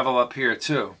travel up here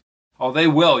too. Oh, they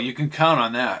will, you can count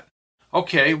on that.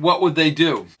 Okay, what would they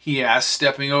do? He asked,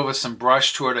 stepping over some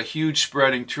brush toward a huge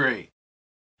spreading tree.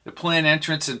 The planned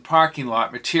entrance and parking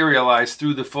lot materialized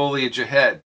through the foliage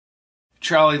ahead.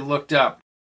 Charlie looked up.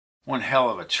 One hell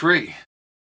of a tree.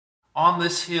 On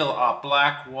this hill are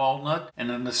black walnut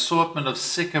and an assortment of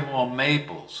sycamore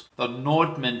maples. The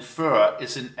Nordman fir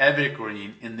is an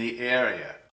evergreen in the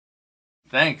area.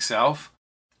 Thanks, Elf.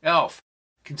 Elf,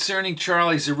 concerning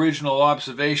Charlie's original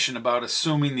observation about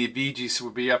assuming the Avegis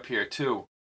would be up here too,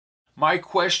 my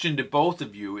question to both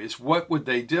of you is, what would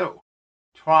they do?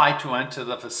 Try to enter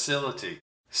the facility,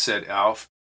 said Alf.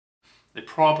 They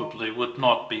probably would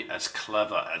not be as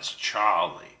clever as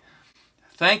Charlie.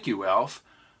 Thank you, Alf.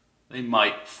 They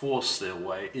might force their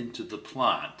way into the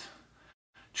plant.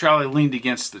 Charlie leaned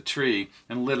against the tree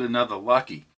and lit another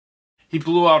Lucky. He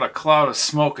blew out a cloud of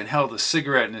smoke and held a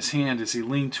cigarette in his hand as he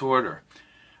leaned toward her.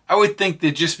 I would think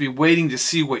they'd just be waiting to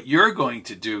see what you're going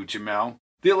to do, Jamal.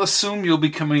 They'll assume you'll be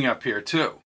coming up here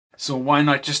too. So why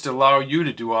not just allow you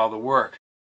to do all the work?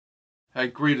 I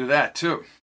agree to that too.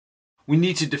 We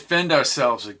need to defend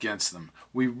ourselves against them.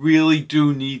 We really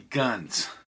do need guns.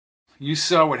 You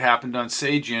saw what happened on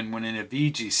Sajian when an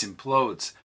Avegis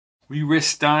implodes. We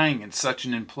risk dying in such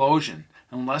an implosion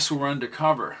unless we're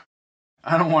undercover.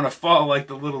 I don't want to fall like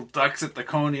the little ducks at the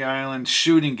Coney Island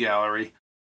shooting gallery,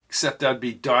 except I'd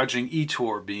be dodging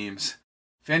Etor beams.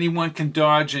 If anyone can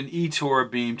dodge an Etor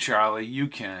beam, Charlie, you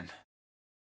can.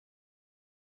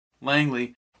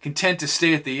 Langley, content to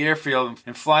stay at the airfield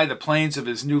and fly the planes of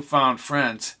his newfound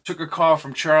friends, took a call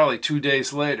from Charlie 2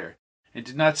 days later and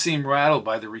did not seem rattled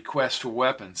by the request for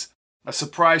weapons. A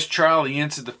surprised Charlie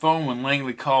answered the phone when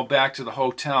Langley called back to the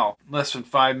hotel less than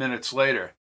 5 minutes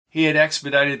later. He had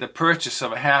expedited the purchase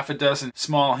of a half a dozen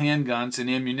small handguns and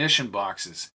ammunition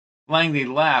boxes. Langley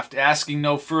laughed, asking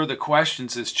no further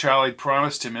questions as Charlie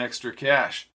promised him extra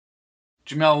cash.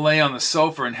 Jamal lay on the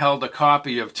sofa and held a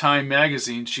copy of Time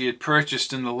magazine she had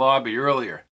purchased in the lobby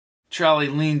earlier. Charlie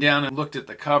leaned down and looked at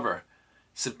the cover.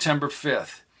 September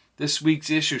 5th. This week's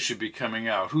issue should be coming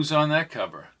out. Who's on that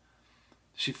cover?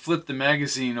 She flipped the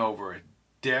magazine over.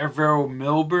 Devereux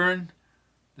Milburn?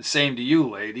 The same to you,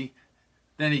 lady.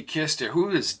 Then he kissed her. Who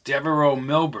is Devereux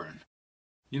Milburn?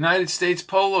 United States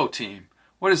polo team.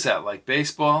 What is that, like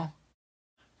baseball?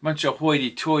 Bunch of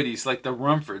hoity-toities like the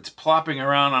Rumfords plopping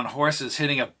around on horses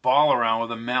hitting a ball around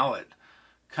with a mallet.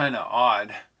 Kinda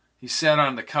odd. He sat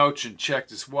on the couch and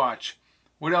checked his watch.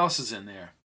 What else is in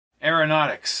there?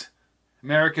 Aeronautics.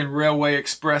 American Railway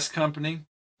Express Company.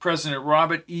 President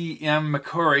Robert E. M.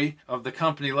 McCurry of the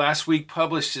company last week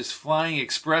published his flying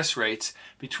express rates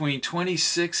between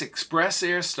 26 express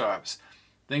air stops.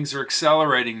 Things are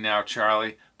accelerating now,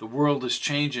 Charlie. The world is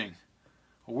changing.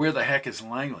 Where the heck is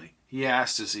Langley? He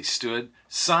asked as he stood.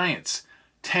 Science.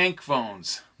 Tank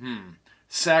phones.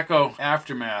 Sacco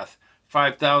aftermath.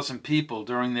 5,000 people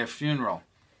during their funeral.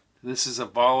 This is a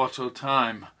volatile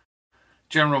time.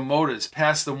 General Motors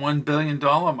passed the $1 billion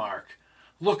mark.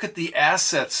 Look at the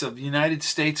assets of United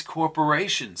States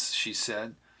corporations, she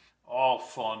said. All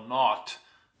for naught,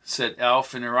 said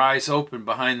Alf, and her eyes opened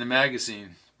behind the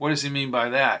magazine. What does he mean by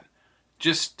that?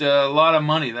 Just a lot of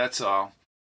money, that's all.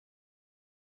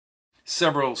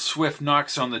 Several swift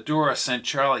knocks on the door sent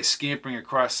Charlie scampering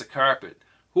across the carpet.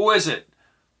 Who is it?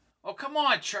 Oh, come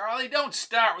on, Charlie, don't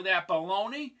start with that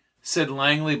baloney, said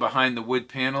Langley behind the wood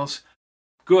panels.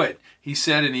 Good, he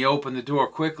said, and he opened the door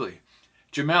quickly.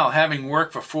 Jamal, having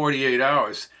worked for 48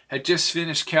 hours, had just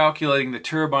finished calculating the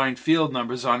turbine field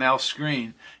numbers on Alf's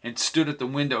screen and stood at the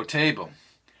window table.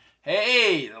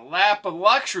 Hey, the lap of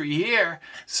luxury here,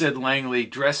 said Langley,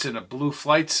 dressed in a blue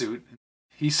flight suit.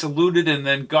 He saluted and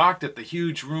then gawked at the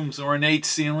huge room's ornate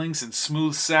ceilings and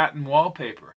smooth satin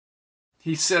wallpaper.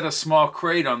 He set a small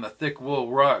crate on the thick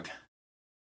wool rug.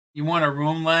 You want a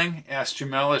room, Lang? Asked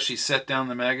Jamal as she set down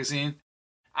the magazine.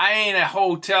 I ain't a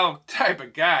hotel type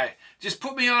of guy. Just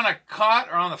put me on a cot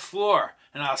or on the floor,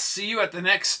 and I'll see you at the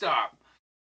next stop.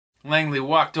 Langley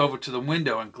walked over to the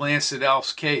window and glanced at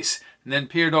Alf's case, and then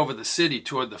peered over the city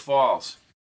toward the falls.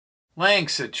 Lang,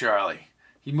 said Charlie.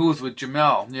 He moved with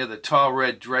Jamal near the tall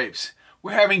red drapes.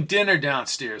 We're having dinner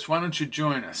downstairs. Why don't you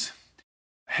join us?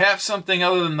 Have something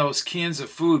other than those cans of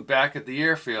food back at the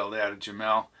airfield, added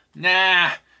Jamal.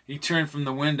 Nah, he turned from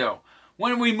the window.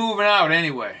 When are we moving out,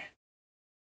 anyway?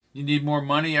 You need more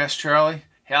money? Asked Charlie.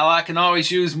 Hell, I can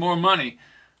always use more money.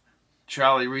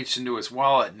 Charlie reached into his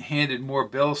wallet and handed more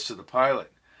bills to the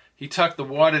pilot. He tucked the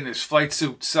wad in his flight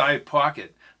suit side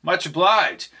pocket. Much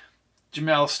obliged.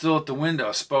 Jamal, still at the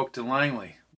window, spoke to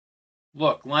Langley.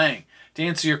 Look, Lang, to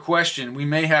answer your question, we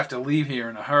may have to leave here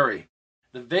in a hurry.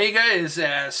 The Vega is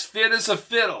as fit as a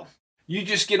fiddle. You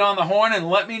just get on the horn and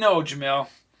let me know, Jamal.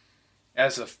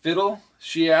 As a fiddle?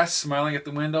 She asked, smiling at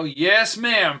the window. Yes,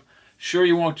 ma'am. Sure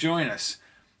you won't join us?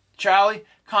 Charlie,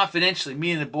 confidentially,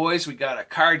 me and the boys, we got a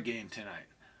card game tonight.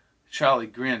 Charlie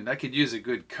grinned. I could use a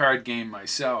good card game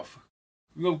myself.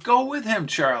 Well, go with him,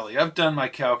 Charlie. I've done my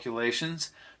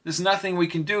calculations. There's nothing we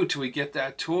can do till we get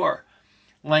that tour.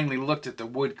 Langley looked at the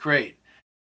wood crate.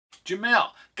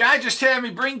 Jamal, guy just had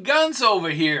me bring guns over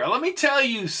here. Let me tell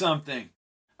you something.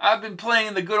 I've been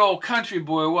playing the good old country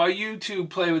boy while you two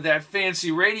play with that fancy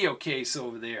radio case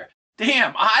over there.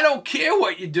 Damn, I don't care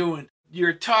what you're doing.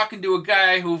 You're talking to a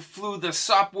guy who flew the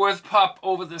Sopwith pup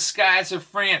over the skies of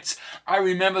France. I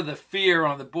remember the fear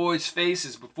on the boys'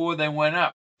 faces before they went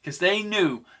up, because they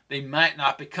knew they might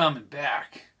not be coming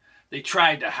back. They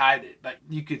tried to hide it, but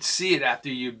you could see it after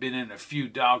you'd been in a few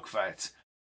dogfights.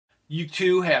 You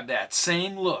two have that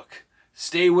same look.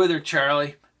 Stay with her,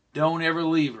 Charlie. Don't ever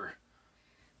leave her.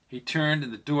 He turned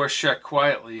and the door shut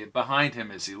quietly behind him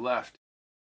as he left.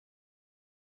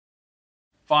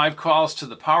 5 calls to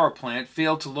the power plant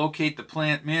failed to locate the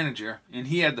plant manager, and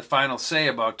he had the final say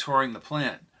about touring the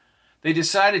plant. They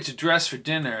decided to dress for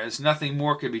dinner, as nothing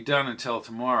more could be done until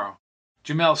tomorrow.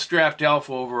 Jamal strapped Elf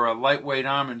over a lightweight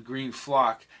almond green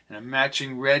frock and a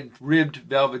matching red-ribbed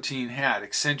velveteen hat,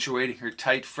 accentuating her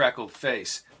tight, freckled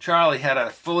face. Charlie had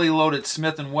a fully loaded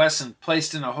Smith & Wesson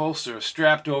placed in a holster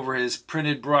strapped over his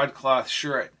printed broadcloth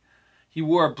shirt. He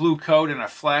wore a blue coat and a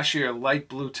flashier light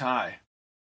blue tie.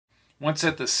 Once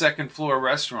at the second-floor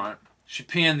restaurant, she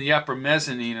panned the upper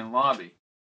mezzanine and lobby.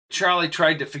 Charlie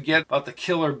tried to forget about the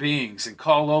killer beings and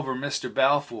called over Mr.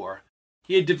 Balfour.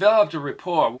 He had developed a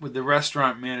rapport with the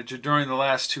restaurant manager during the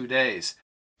last 2 days.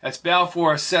 As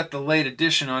Balfour set the late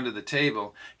edition onto the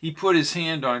table, he put his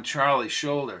hand on Charlie's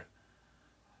shoulder.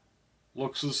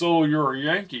 Looks as though your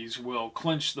Yankees will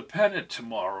clinch the pennant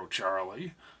tomorrow,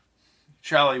 Charlie.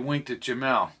 Charlie winked at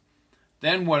Jamal.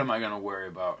 Then what am I going to worry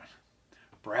about?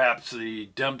 Perhaps the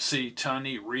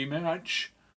Dempsey-Tunney rematch?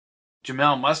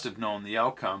 Jamal must have known the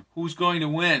outcome. Who's going to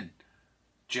win?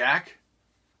 Jack?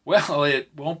 Well,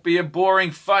 it won't be a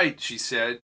boring fight, she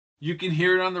said. You can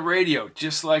hear it on the radio,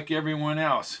 just like everyone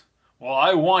else. Well,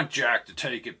 I want Jack to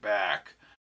take it back.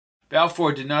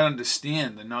 Balfour did not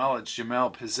understand the knowledge Jamal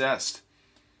possessed.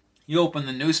 He opened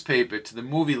the newspaper to the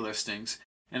movie listings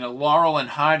and a Laurel and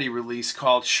Hardy release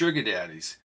called Sugar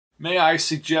Daddies. May I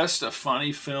suggest a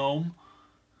funny film?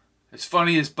 As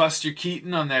funny as Buster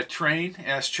Keaton on that train?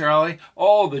 Asked Charlie.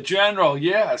 Oh, the General,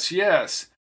 yes, yes.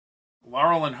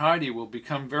 Laurel and Hardy will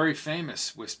become very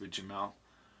famous, whispered Jamal.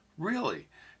 Really?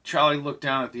 Charlie looked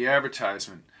down at the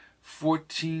advertisement.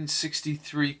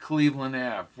 1463 Cleveland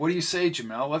Ave. What do you say,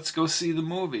 Jamal? Let's go see the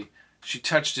movie. She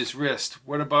touched his wrist.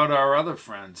 What about our other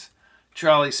friends?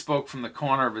 Charlie spoke from the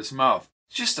corner of his mouth.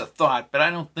 Just a thought, but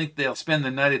I don't think they'll spend the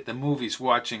night at the movies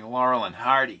watching Laurel and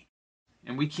Hardy.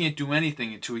 And we can't do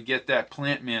anything until we get that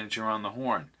plant manager on the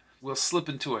horn. We'll slip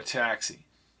into a taxi.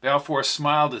 Balfour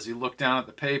smiled as he looked down at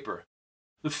the paper.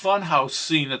 The funhouse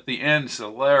scene at the end is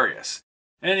hilarious.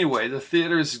 Anyway, the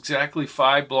theater is exactly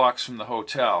 5 blocks from the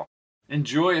hotel.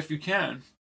 Enjoy if you can.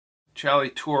 Charlie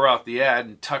tore out the ad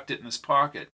and tucked it in his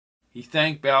pocket. He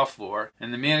thanked Balfour,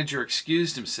 and the manager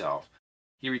excused himself.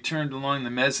 He returned along the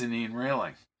mezzanine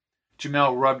railing.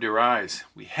 Jamal rubbed her eyes.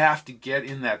 We have to get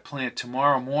in that plant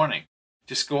tomorrow morning.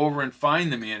 Just go over and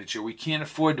find the manager. We can't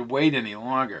afford to wait any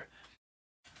longer.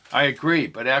 I agree,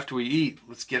 but after we eat,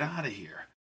 let's get out of here.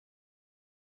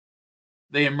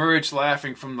 They emerged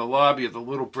laughing from the lobby of the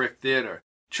little brick theater.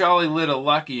 Charlie lit a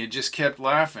Lucky and just kept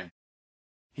laughing.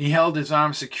 He held his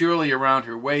arm securely around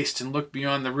her waist and looked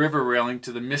beyond the river railing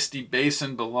to the misty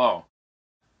basin below.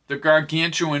 The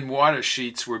gargantuan water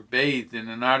sheets were bathed in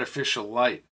an artificial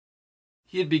light.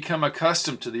 He had become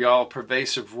accustomed to the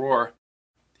all-pervasive roar.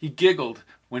 He giggled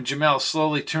when Jamal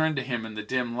slowly turned to him in the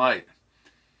dim light.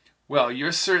 Well,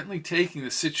 you're certainly taking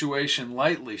the situation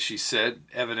lightly, she said,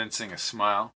 evidencing a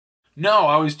smile. No,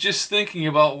 I was just thinking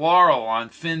about Laurel on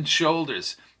Finn's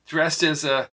shoulders, dressed as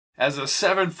a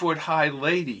 7-foot-high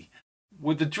lady,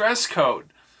 with the dress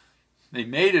code. They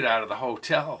made it out of the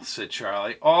hotel, said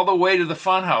Charlie, all the way to the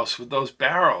funhouse with those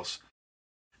barrels.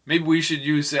 Maybe we should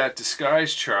use that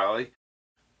disguise, Charlie.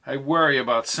 I worry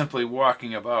about simply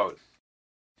walking about.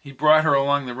 He brought her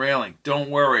along the railing. Don't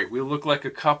worry, we look like a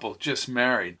couple just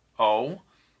married. Oh?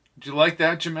 Would you like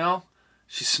that, Jamal?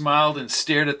 She smiled and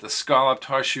stared at the scalloped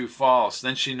Horseshoe Falls.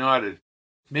 Then she nodded.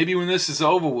 Maybe when this is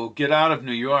over, we'll get out of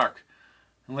New York.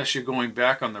 Unless you're going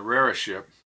back on the rarer ship.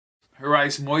 Her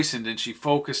eyes moistened and she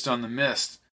focused on the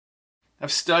mist.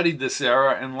 I've studied this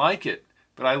era and like it,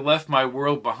 but I left my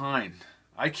world behind.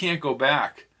 I can't go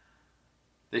back.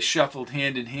 They shuffled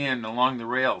hand in hand along the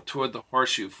rail toward the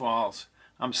Horseshoe Falls.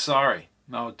 I'm sorry.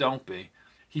 No, don't be.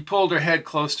 He pulled her head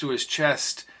close to his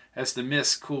chest as the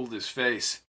mist cooled his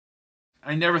face.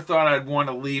 I never thought I'd want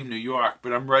to leave New York,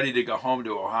 but I'm ready to go home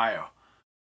to Ohio.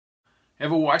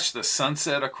 Ever watch the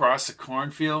sunset across a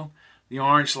cornfield? The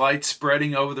orange light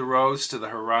spreading over the roads to the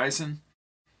horizon?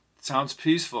 It sounds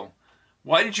peaceful.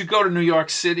 Why did you go to New York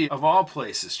City of all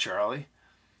places, Charlie?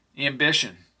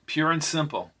 Ambition, pure and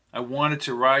simple. I wanted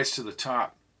to rise to the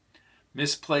top.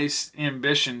 Misplaced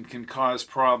ambition can cause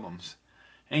problems.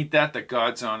 Ain't that the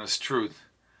God's honest truth?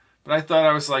 But I thought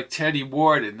I was like Teddy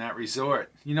Ward in that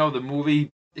resort. You know the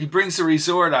movie? He brings the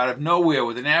resort out of nowhere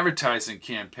with an advertising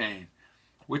campaign.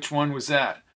 Which one was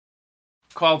that?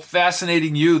 Called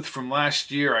Fascinating Youth from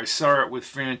last year. I saw it with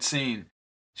Francine.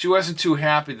 She wasn't too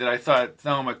happy that I thought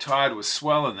Thelma Todd was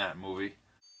swell in that movie.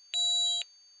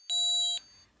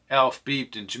 Alf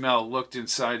beeped and Jamal looked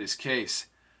inside his case.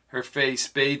 Her face,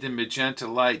 bathed in magenta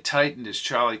light, tightened as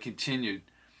Charlie continued.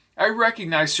 I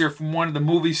recognized her from one of the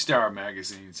movie star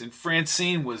magazines, and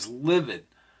Francine was livid.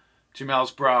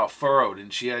 Jamal's brow furrowed,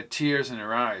 and she had tears in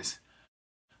her eyes.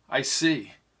 I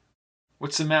see.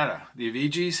 What's the matter? The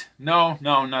Aviciis? No,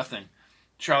 nothing.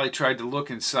 Charlie tried to look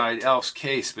inside Alf's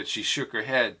case, but she shook her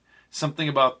head. Something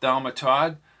about Thelma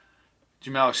Todd?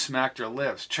 Jamal smacked her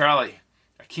lips. Charlie,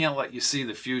 I can't let you see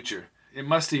the future. It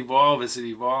must evolve as it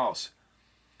evolves.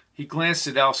 He glanced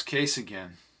at Alf's case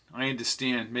again. I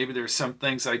understand. Maybe there are some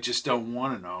things I just don't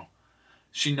want to know.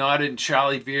 She nodded and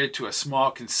Charlie veered to a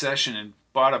small concession and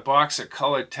bought a box of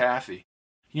colored taffy.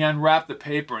 He unwrapped the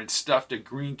paper and stuffed a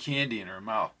green candy in her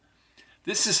mouth.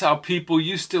 This is how people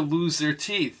used to lose their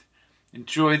teeth.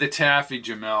 Enjoy the taffy,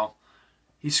 Jamal.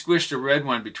 He squished a red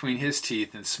one between his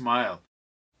teeth and smiled.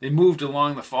 They moved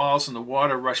along the falls and the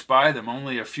water rushed by them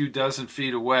only a few dozen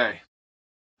feet away.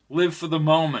 Live for the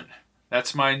moment.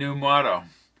 That's my new motto.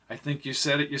 I think you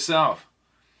said it yourself.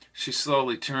 She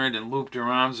slowly turned and looped her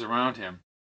arms around him.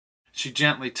 She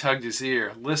gently tugged his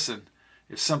ear. Listen,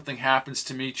 if something happens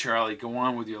to me, Charlie, go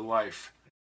on with your life.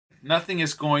 Nothing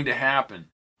is going to happen.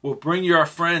 We'll bring your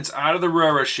friends out of the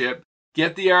railroad ship,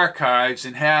 get the archives,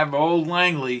 and have old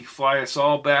Langley fly us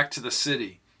all back to the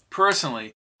city.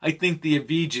 Personally, I think the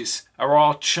Aviciis are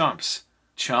all chumps.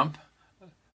 Chump?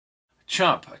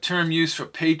 Chump, a term used for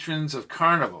patrons of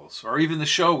carnivals, or even the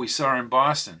show we saw in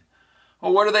Boston.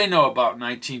 Oh, what do they know about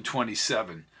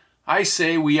 1927? I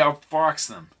say we outfox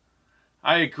them.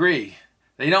 I agree.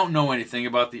 They don't know anything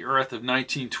about the Earth of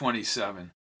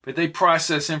 1927, but they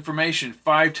process information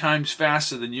 5 times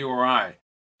faster than you or I.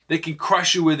 They can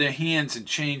crush you with their hands and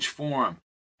change form,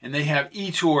 and they have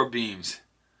Etor beams.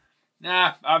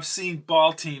 Nah, I've seen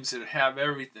ball teams that have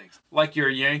everything. Like your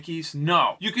Yankees?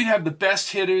 No. You can have the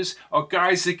best hitters or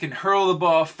guys that can hurl the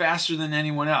ball faster than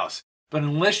anyone else. But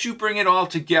unless you bring it all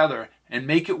together and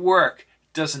make it work,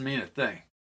 it doesn't mean a thing.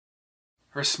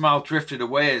 Her smile drifted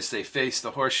away as they faced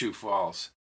the Horseshoe Falls.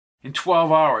 In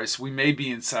 12 hours, we may be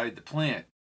inside the plant.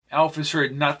 Alf has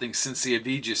heard nothing since the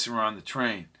Aviciis were on the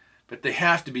train. But they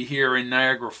have to be here in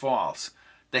Niagara Falls.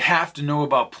 They have to know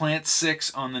about Plant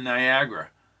 6 on the Niagara.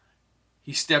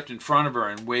 He stepped in front of her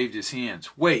and waved his hands.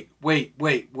 Wait.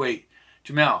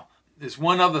 Jamal, there's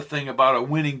one other thing about a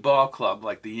winning ball club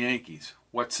like the Yankees.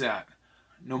 What's that?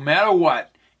 No matter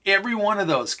what, every one of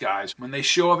those guys, when they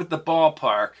show up at the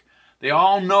ballpark, they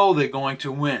all know they're going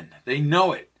to win. They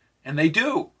know it. And they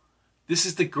do. This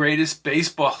is the greatest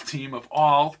baseball team of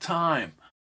all time.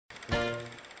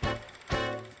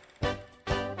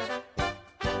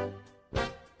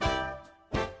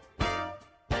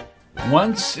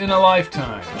 Once in a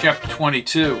Lifetime. Chapter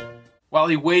 22. While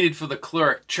he waited for the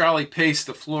clerk, Charlie paced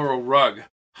the floral rug,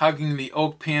 hugging the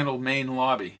oak-paneled main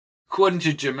lobby. According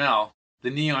to Jamal, the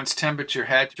neon's temperature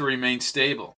had to remain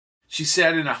stable. She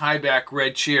sat in a high-back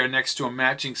red chair next to a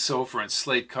matching sofa and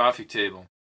slate coffee table.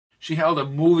 She held a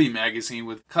movie magazine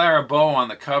with Clara Bow on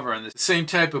the cover and the same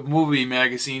type of movie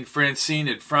magazine Francine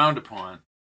had frowned upon.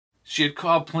 She had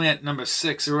called Plant Number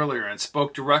 6 earlier and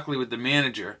spoke directly with the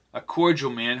manager, a cordial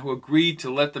man who agreed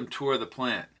to let them tour the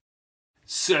plant.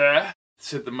 Sir,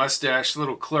 said the mustached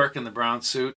little clerk in the brown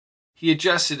suit. He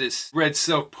adjusted his red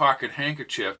silk pocket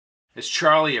handkerchief as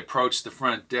Charlie approached the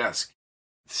front desk.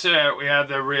 Sir, we have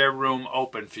the rear room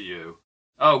open for you.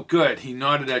 Oh, good. He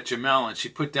nodded at Jamal and she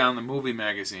put down the movie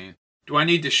magazine. Do I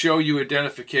need to show you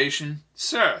identification?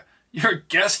 Sir, you're a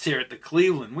guest here at the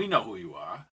Cleveland. We know who you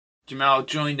are. Jamal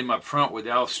joined him up front with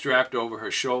Alf strapped over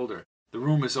her shoulder. The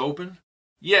room is open?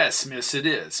 Yes, miss, it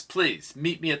is. Please,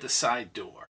 meet me at the side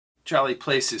door. Charlie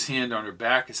placed his hand on her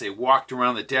back as they walked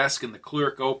around the desk and the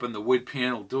clerk opened the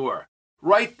wood-paneled door.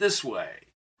 Right this way.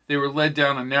 They were led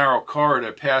down a narrow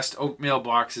corridor past oak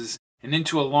mailboxes and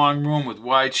into a long room with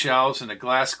wide shelves and a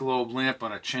glass globe lamp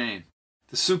on a chain.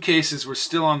 The suitcases were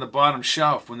still on the bottom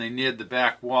shelf when they neared the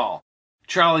back wall.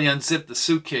 Charlie unzipped the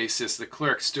suitcase as the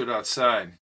clerk stood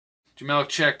outside. Jamal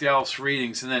checked Alf's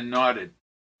readings and then nodded.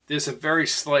 There's a very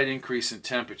slight increase in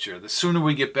temperature. The sooner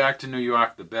we get back to New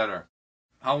York, the better.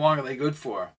 How long are they good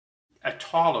for? A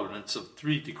tolerance of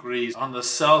 3 degrees on the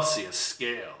Celsius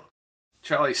scale.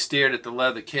 Charlie stared at the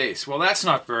leather case. Well, that's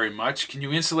not very much. Can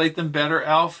you insulate them better,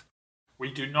 Alf?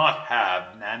 We do not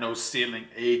have nano-sealing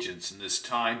agents in this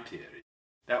time period.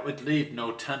 That would leave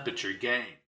no temperature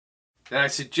gain. Then I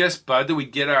suggest, Bud, that we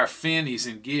get our fannies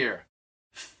in gear.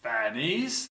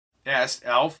 Fannies? Asked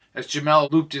Alf as Jamal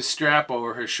looped his strap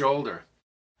over her shoulder.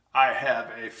 I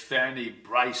have a Fanny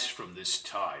Bryce from this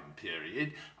time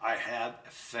period. I have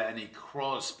Fanny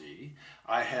Crosby.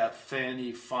 I have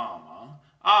Fanny Farmer.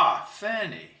 Ah,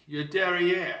 Fanny, your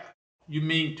derriere. You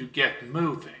mean to get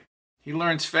moving. He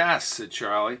learns fast, said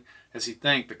Charlie, as he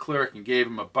thanked the clerk and gave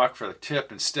him $1 for the tip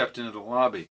and stepped into the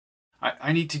lobby.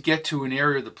 I need to get to an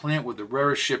area of the plant where the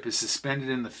rarest ship is suspended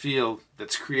in the field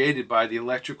that's created by the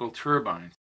electrical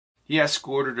turbines. He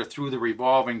escorted her through the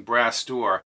revolving brass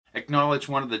door, acknowledged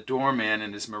one of the doormen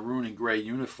in his maroon and gray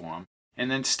uniform,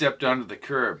 and then stepped onto the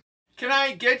curb. "Can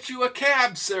I get you a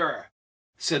cab, sir?"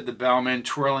 said the bellman,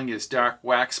 twirling his dark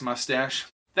wax mustache.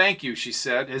 "Thank you," she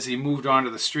said, as he moved onto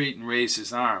the street and raised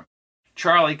his arm.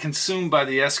 Charlie, consumed by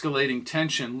the escalating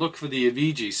tension, looked for the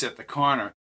Avegis at the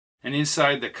corner and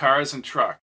inside the cars and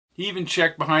truck. He even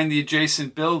checked behind the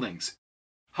adjacent buildings.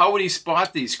 How would he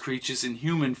spot these creatures in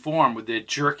human form with their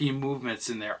jerky movements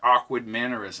and their awkward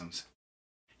mannerisms?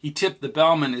 He tipped the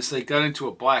bellman as they got into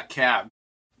a black cab,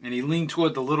 and he leaned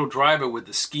toward the little driver with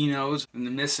the ski nose and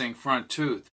the missing front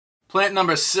tooth. "Plant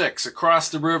number 6, across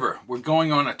the river. We're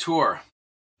going on a tour."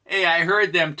 "Hey, I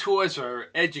heard them tours are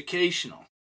educational."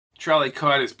 Charlie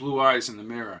caught his blue eyes in the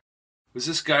mirror. Was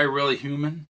this guy really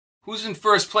human? Who's in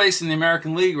first place in the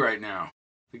American League right now?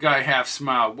 The guy half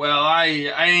smiled. "Well, I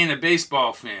ain't a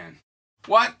baseball fan."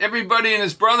 "What? Everybody and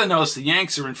his brother knows the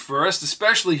Yanks are in first,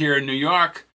 especially here in New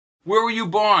York. Where were you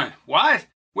born?" "What?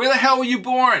 Where the hell were you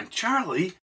born?"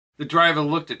 "Charlie." The driver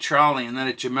looked at Charlie and then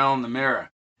at Jamal in the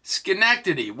mirror.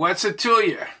 "Schenectady, what's it to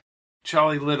you?"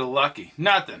 Charlie lit a lucky.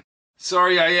 "Nothing.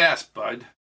 Sorry I asked, Bud."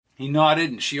 He nodded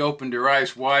and she opened her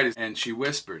eyes wide and she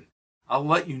whispered, "I'll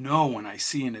let you know when I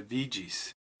see an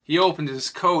Avegis." He opened his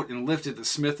coat and lifted the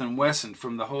Smith & Wesson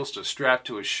from the holster strapped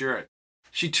to his shirt.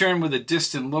 She turned with a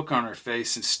distant look on her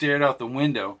face and stared out the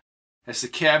window as the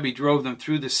cabbie drove them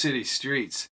through the city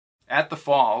streets. At the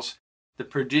falls, the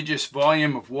prodigious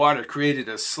volume of water created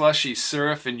a slushy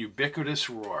surf and ubiquitous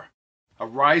roar. A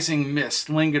rising mist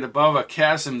lingered above a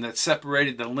chasm that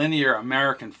separated the linear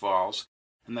American falls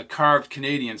and the carved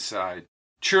Canadian side.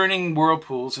 Churning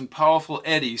whirlpools and powerful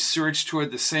eddies surged toward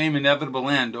the same inevitable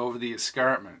end over the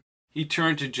escarpment. He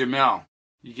turned to Jamal.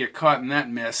 "You get caught in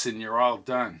that mess and you're all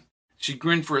done." She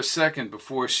grinned for a second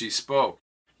before she spoke.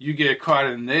 "You get caught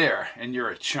in there and you're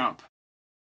a chump."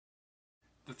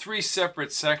 The 3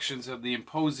 separate sections of the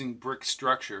imposing brick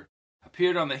structure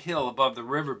appeared on the hill above the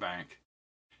riverbank.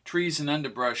 Trees and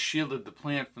underbrush shielded the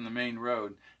plant from the main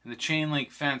road, and the chain-link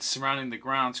fence surrounding the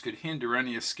grounds could hinder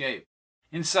any escape.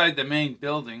 Inside the main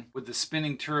building, with the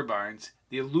spinning turbines,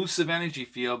 the elusive energy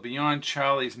field beyond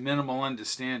Charlie's minimal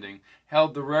understanding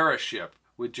held the Rara ship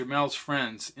with Jamal's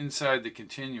friends inside the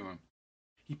continuum.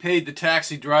 He paid the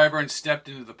taxi driver and stepped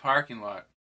into the parking lot.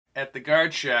 At the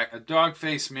guard shack, a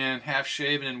dog-faced man,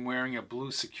 half-shaven and wearing a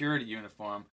blue security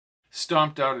uniform,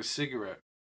 stomped out a cigarette.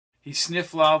 He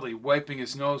sniffed loudly, wiping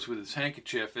his nose with his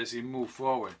handkerchief as he moved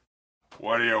forward.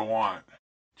 "What do you want?"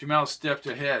 Jamal stepped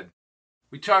ahead.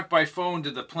 "We talked by phone to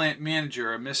the plant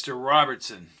manager, Mr.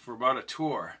 Robertson, for about a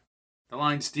tour." The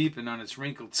lines deepened on his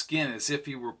wrinkled skin as if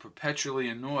he were perpetually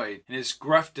annoyed, and his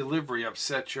gruff delivery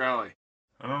upset Charlie.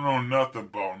 "I don't know nothing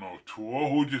about no tour.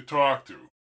 Who'd you talk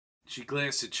to?" She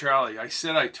glanced at Charlie. "I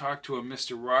said I talked to a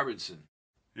Mr. Robertson."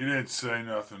 "He didn't say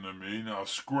nothing to me. Now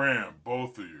scram,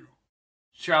 both of you."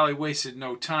 Charlie wasted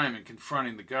no time in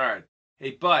confronting the guard.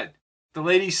 "Hey, Bud, the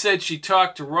lady said she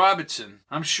talked to Robertson.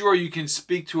 I'm sure you can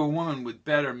speak to a woman with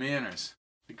better manners."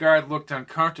 The guard looked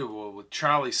uncomfortable with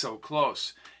Charlie so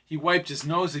close. He wiped his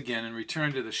nose again and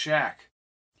returned to the shack.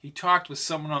 He talked with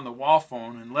someone on the wall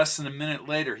phone, and less than a minute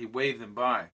later he waved them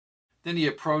by. Then he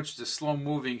approached a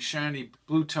slow-moving, shiny,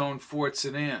 blue-toned Ford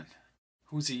sedan.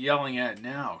 "Who's he yelling at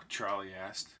now?" Charlie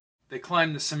asked. They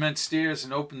climbed the cement stairs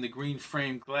and opened the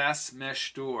green-framed glass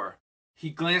mesh door. He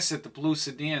glanced at the blue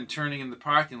sedan turning in the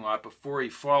parking lot before he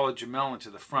followed Jamal into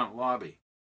the front lobby.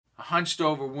 A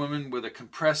hunched-over woman with a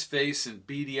compressed face and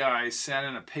beady eyes sat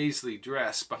in a paisley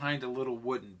dress behind a little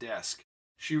wooden desk.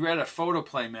 She read a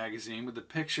photoplay magazine with a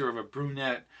picture of a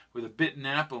brunette with a bitten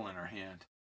apple in her hand.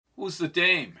 "Who's the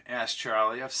dame?" asked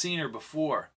Charlie. "I've seen her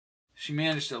before." She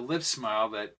managed a lip smile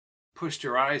that pushed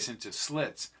her eyes into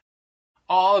slits.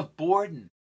 "Olive Borden."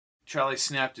 Charlie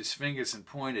snapped his fingers and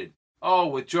pointed. "Oh,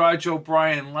 with George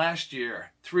O'Brien last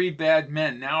year. 3 Bad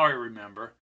Men, now I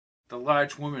remember." The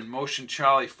large woman motioned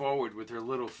Charlie forward with her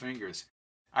little fingers.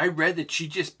 "I read that she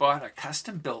just bought a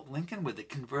custom-built Lincoln with a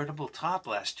convertible top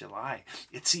last July.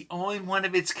 It's the only one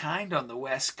of its kind on the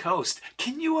West Coast.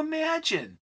 Can you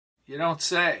imagine?" "You don't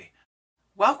say."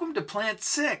 "Welcome to Plant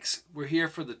 6. We're here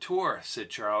for the tour," said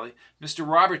Charlie. "Mr.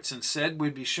 Robertson said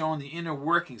we'd be shown the inner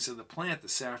workings of the plant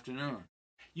this afternoon."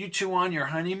 "You two on your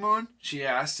honeymoon?" she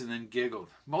asked and then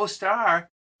giggled. "Most are."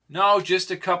 "No, just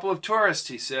a couple of tourists,"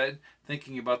 he said,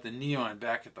 thinking about the neon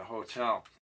back at the hotel.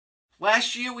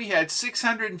 "Last year we had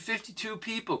 652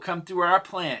 people come through our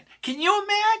plant. Can you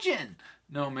imagine?"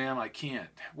 "No, ma'am, I can't.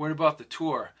 What about the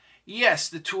tour?" "Yes,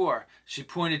 the tour." She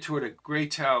pointed toward a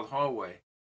gray-tiled hallway.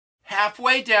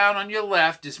 "Halfway down on your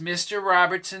left is Mr.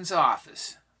 Robertson's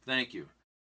office." "Thank you."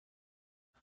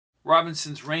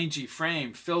 Robinson's rangy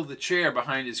frame filled the chair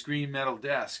behind his green metal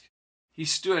desk. He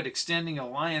stood, extending a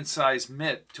lion-sized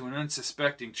mitt to an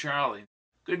unsuspecting Charlie.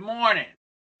 "Good morning.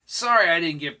 Sorry I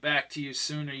didn't get back to you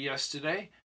sooner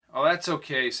yesterday." "Oh, that's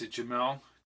okay," said Jamal,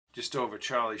 just over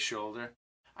Charlie's shoulder.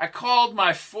 "I called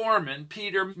my foreman,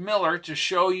 Peter Miller, to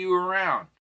show you around."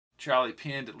 Charlie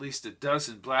panned at least a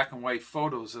dozen black and white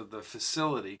photos of the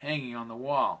facility hanging on the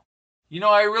wall. "You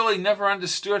know, I really never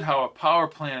understood how a power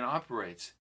plant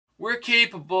operates. We're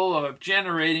capable of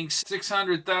generating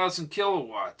 600,000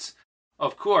 kilowatts.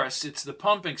 Of course, it's the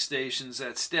pumping stations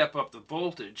that step up the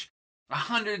voltage.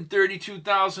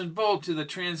 132,000 volts to the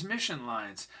transmission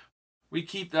lines. We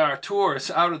keep our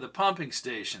tours out of the pumping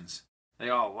stations." They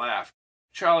all laughed.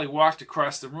 Charlie walked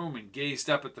across the room and gazed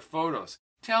up at the photos.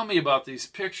 "Tell me about these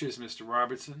pictures, Mr.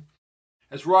 Robertson."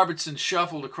 As Robertson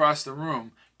shuffled across the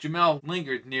room, Jamal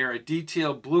lingered near a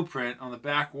detailed blueprint on the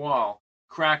back wall,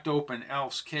 cracked open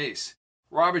Elf's case.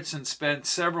 Robertson spent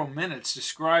several minutes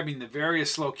describing the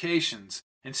various locations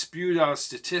and spewed out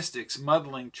statistics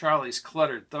muddling Charlie's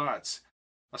cluttered thoughts.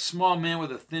 A small man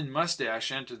with a thin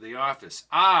mustache entered the office.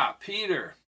 "Ah,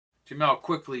 Peter!" Jamal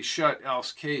quickly shut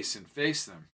Elf's case and faced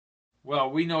them. "Well,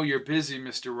 we know you're busy,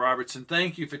 Mr. Robertson.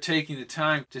 Thank you for taking the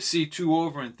time to see 2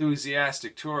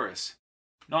 over-enthusiastic tourists."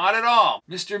 "Not at all.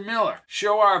 Mr. Miller,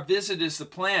 show our visitors the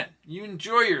plant. You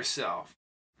enjoy yourself."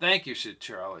 "Thank you," said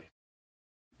Charlie.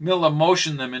 Miller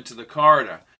motioned them into the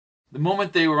corridor. The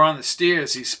moment they were on the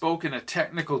stairs, he spoke in a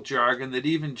technical jargon that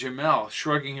even Jamal,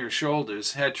 shrugging her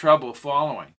shoulders, had trouble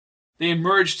following. They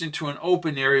emerged into an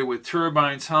open area with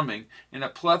turbines humming and a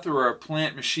plethora of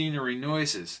plant machinery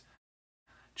noises.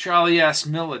 Charlie asked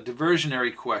Miller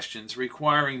diversionary questions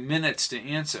requiring minutes to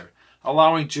answer,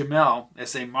 allowing Jamal,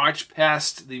 as they marched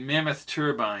past the mammoth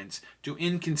turbines, to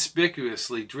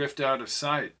inconspicuously drift out of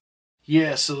sight.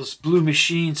 "Yes, those blue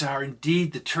machines are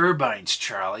indeed the turbines,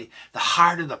 Charlie, the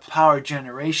heart of the power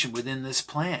generation within this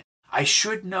plant. I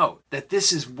should note that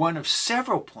this is one of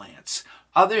several plants.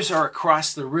 Others are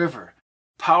across the river.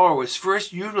 Power was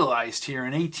first utilized here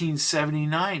in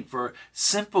 1879 for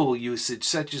simple usage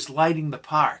such as lighting the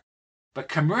park. But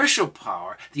commercial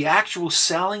power, the actual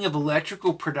selling of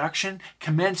electrical production,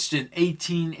 commenced in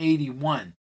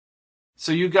 1881.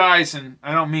 So you guys, and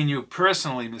I don't mean you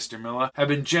personally, Mr. Miller, have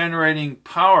been generating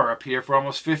power up here for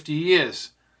almost 50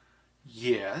 years.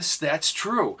 Yes, that's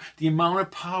true. The amount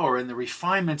of power and the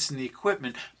refinements in the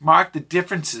equipment mark the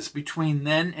differences between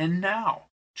then and now.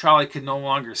 Charlie could no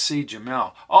longer see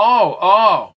Jamal.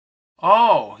 Oh,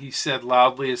 he said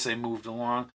loudly as they moved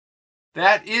along.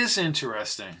 That is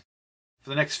interesting.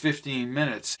 For the next 15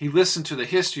 minutes, he listened to the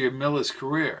history of Miller's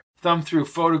career, thumbed through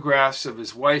photographs of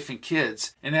his wife and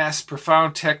kids, and asked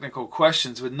profound technical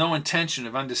questions with no intention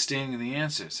of understanding the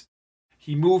answers.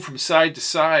 He moved from side to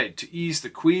side to ease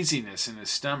the queasiness in his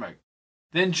stomach.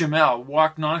 Then Jamal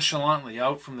walked nonchalantly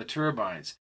out from the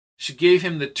turbines. She gave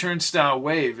him the turnstile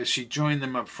wave as she joined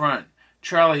them up front.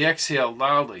 Charlie exhaled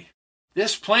loudly.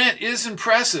 "This plant is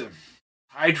impressive.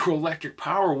 Hydroelectric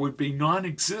power would be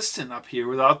non-existent up here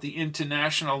without the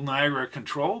International Niagara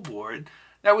Control Board.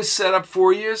 That was set up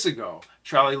 4 years ago."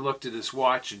 Charlie looked at his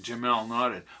watch and Jamal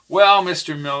nodded. "Well,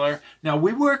 Mr. Miller, now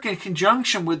we work in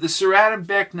conjunction with the Sir Adam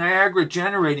Beck Niagara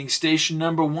Generating Station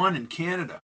No. 1 in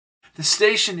Canada. The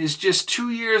station is just 2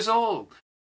 years old.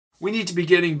 We need to be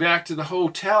getting back to the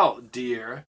hotel,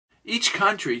 dear. Each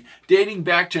country, dating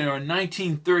back to our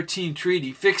 1913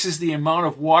 treaty, fixes the amount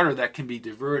of water that can be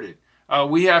diverted.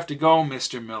 We have to go,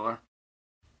 Mr. Miller.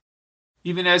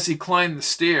 Even as he climbed the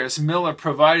stairs, Miller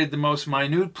provided the most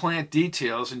minute plant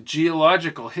details and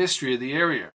geological history of the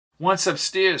area. Once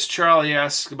upstairs, Charlie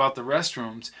asked about the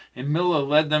restrooms, and Miller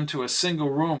led them to a single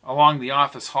room along the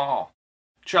office hall.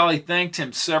 Charlie thanked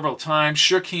him several times,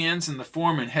 shook hands, and the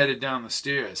foreman headed down the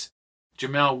stairs.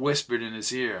 Jamal whispered in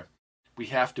his ear, "We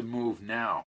have to move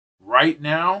now." "Right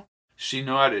now?" She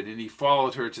nodded, and he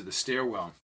followed her to the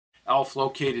stairwell. Alf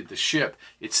located the ship.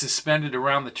 It's suspended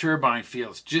around the turbine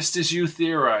fields, just as you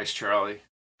theorized, Charlie.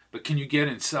 But can you get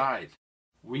inside?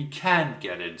 We can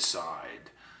get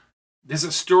inside. There's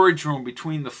a storage room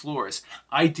between the floors,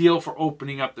 ideal for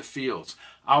opening up the fields.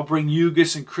 I'll bring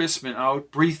Hugus and Crispin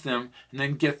out, brief them, and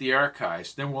then get the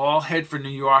archives. Then we'll all head for New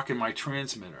York in my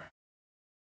transmitter.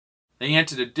 They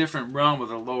entered a different realm of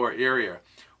the lower area.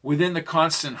 Within the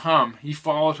constant hum, he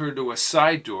followed her to a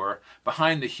side door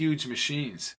behind the huge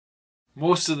machines.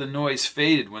 Most of the noise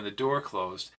faded when the door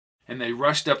closed, and they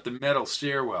rushed up the metal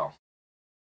stairwell.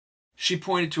 She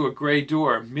pointed to a gray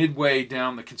door midway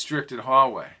down the constricted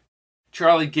hallway.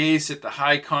 Charlie gazed at the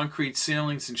high concrete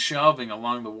ceilings and shelving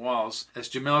along the walls as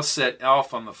Jamal set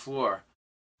Alf on the floor.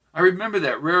 "I remember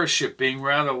that rare ship being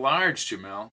rather large,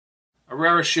 Jamal." "A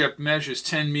rare ship measures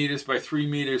 10 meters by 3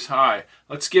 meters high.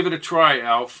 Let's give it a try,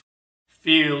 Alf."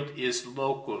 "Field is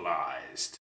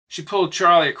localized." She pulled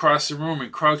Charlie across the room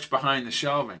and crouched behind the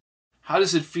shelving. "How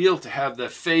does it feel to have the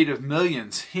fate of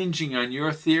millions hinging on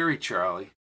your theory,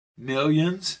 Charlie?"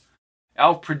 "Millions?"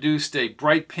 Alf produced a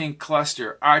bright pink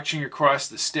cluster arching across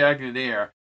the stagnant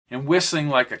air and whistling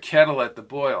like a kettle at the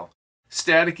boil.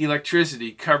 Static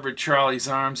electricity covered Charlie's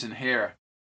arms and hair.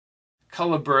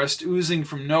 Color burst oozing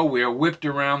from nowhere whipped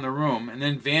around the room and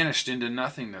then vanished into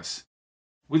nothingness.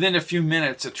 Within a few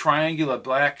minutes, a triangular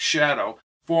black shadow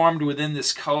formed within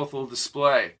this colorful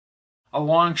display. A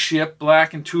long ship,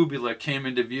 black and tubular, came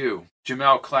into view.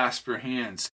 Jamal clasped her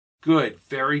hands. "Good,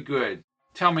 very good.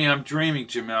 Tell me I'm dreaming,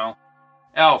 Jamal."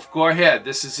 "Alf, go ahead,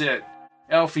 this is it."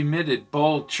 Alf emitted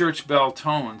bold church bell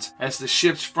tones as the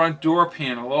ship's front door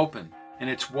panel opened, and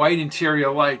its white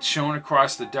interior light shone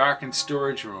across the darkened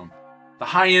storage room. The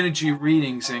high-energy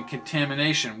readings and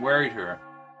contamination worried her.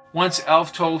 Once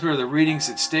Alf told her the readings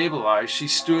had stabilized, she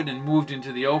stood and moved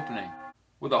into the opening.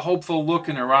 With a hopeful look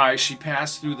in her eyes, she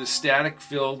passed through the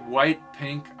static-filled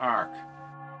white-pink arc.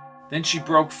 Then she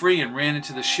broke free and ran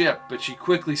into the ship, but she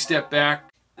quickly stepped back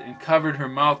and covered her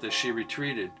mouth as she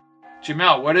retreated.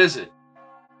 "Jamal, what is it?"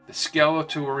 The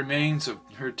skeletal remains of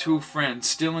her two friends,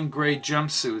 still in gray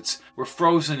jumpsuits, were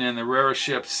frozen in the rare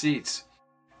ship's seats.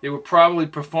 They were probably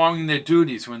performing their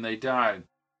duties when they died.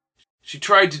 She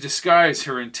tried to disguise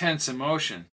her intense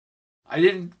emotion. "I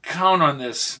didn't count on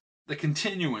this. The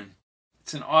continuing.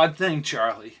 It's an odd thing,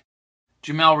 Charlie."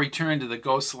 Jamal returned to the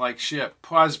ghost-like ship,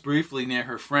 paused briefly near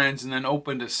her friends, and then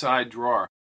opened a side drawer.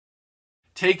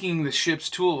 Taking the ship's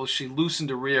tools, she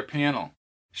loosened a rear panel.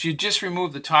 She had just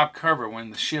removed the top cover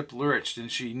when the ship lurched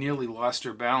and she nearly lost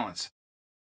her balance.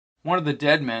 One of the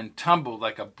dead men tumbled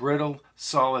like a brittle,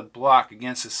 solid block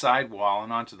against the sidewall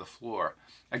and onto the floor.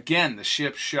 Again, the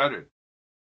ship shuddered.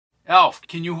 "Alf,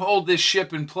 can you hold this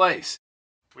ship in place?"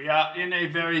 "We are in a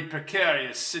very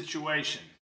precarious situation."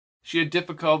 She had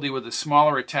difficulty with the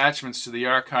smaller attachments to the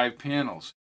archive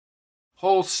panels.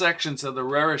 Whole sections of the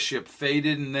rarer ship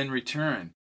faded and then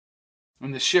returned,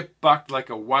 and the ship bucked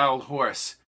like a wild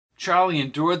horse. Charlie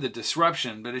endured the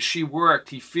disruption, but as she worked,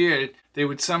 he feared they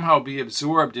would somehow be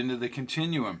absorbed into the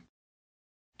continuum.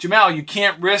 "Jamal, you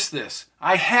can't risk this."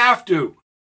 "I have to."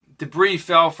 Debris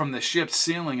fell from the ship's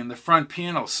ceiling and the front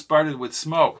panel sputtered with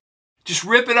smoke. "Just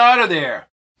rip it out of there."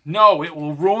 "No, it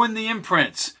will ruin the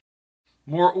imprints."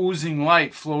 More oozing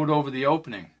light flowed over the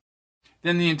opening.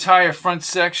 Then the entire front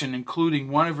section, including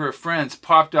one of her friends,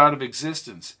 popped out of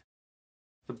existence.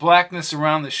 The blackness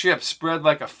around the ship spread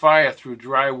like a fire through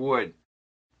dry wood.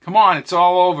 "Come on, it's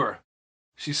all over."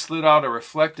 She slid out a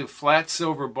reflective flat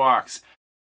silver box.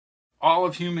 "All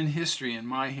of human history in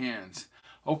my hands.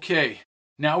 Okay,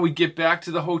 now we get back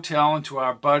to the hotel and to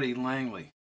our buddy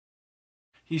Langley."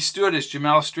 He stood as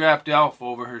Jamal strapped Alf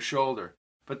over her shoulder,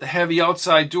 but the heavy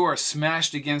outside door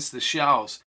smashed against the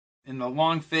shelves, and the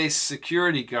long-faced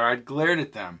security guard glared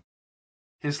at them.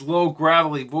 His low,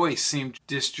 gravelly voice seemed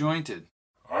disjointed.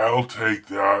 "I'll take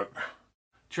that."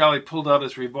 Charlie pulled out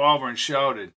his revolver and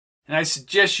shouted, "And I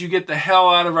suggest you get the hell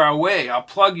out of our way. I'll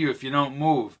plug you if you don't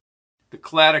move." The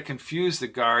clatter confused the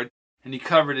guard, and he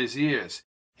covered his ears.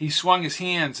 He swung his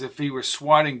hands as if he were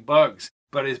swatting bugs,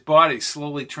 but his body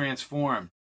slowly transformed.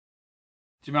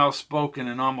 Jamal spoke in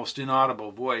an almost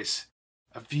inaudible voice.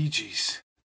 Avengers.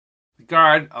 The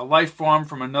guard, a life form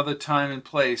from another time and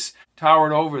place,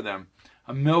 towered over them.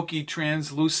 A milky,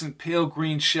 translucent, pale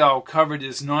green shell covered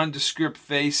his nondescript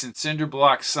face and cinder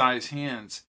block-sized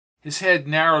hands. His head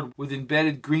narrowed with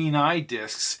embedded green eye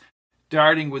discs,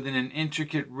 darting within an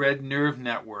intricate red nerve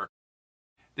network.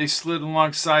 They slid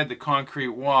alongside the concrete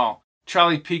wall.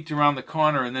 Charlie peeked around the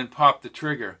corner and then popped the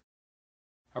trigger.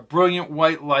 A brilliant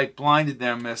white light blinded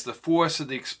them as the force of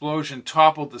the explosion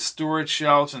toppled the storage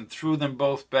shelves and threw them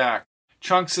both back.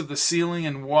 Chunks of the ceiling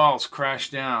and walls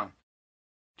crashed down.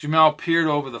 Jamal peered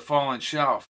over the fallen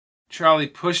shelf. Charlie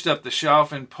pushed up the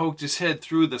shelf and poked his head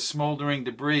through the smoldering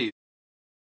debris.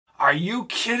 Are you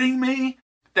kidding me?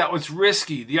 That was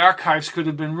risky. The archives could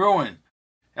have been ruined.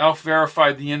 Alf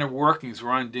verified the inner workings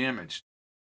were undamaged.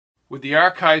 With the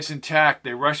archives intact,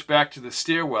 they rushed back to the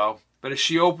stairwell, but as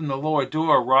she opened the lower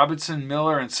door, Robinson,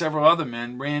 Miller, and several other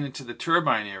men ran into the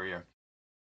turbine area.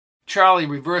 Charlie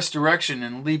reversed direction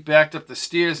and leaped back up the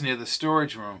stairs near the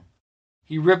storage room.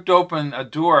 He ripped open a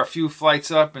door a few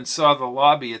flights up and saw the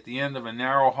lobby at the end of a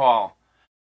narrow hall.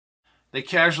 They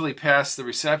casually passed the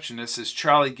receptionist as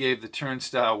Charlie gave the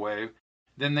turnstile wave.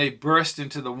 Then they burst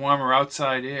into the warmer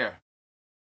outside air.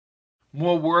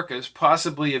 More workers,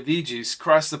 possibly Avengers,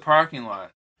 crossed the parking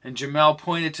lot, and Jamal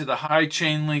pointed to the high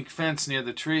chain-link fence near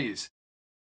the trees.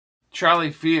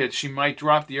 Charlie feared she might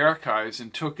drop the archives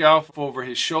and took Alf over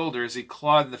his shoulder as he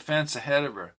clawed the fence ahead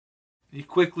of her. He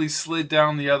quickly slid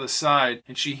down the other side,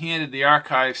 and she handed the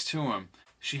archives to him.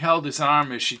 She held his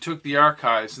arm as she took the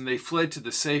archives, and they fled to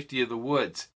the safety of the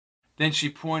woods. Then she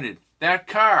pointed. That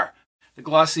car! The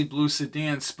glossy blue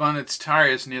sedan spun its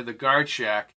tires near the guard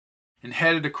shack and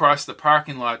headed across the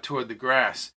parking lot toward the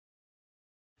grass.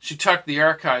 She tucked the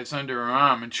archives under her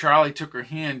arm, and Charlie took her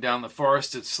hand down the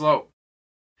forested slope.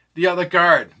 The other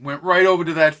guard went right over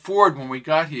to that Ford when we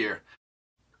got here.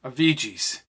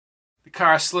 Avengers. The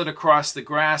car slid across the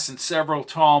grass, and several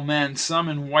tall men, some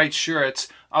in white shirts,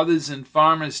 others in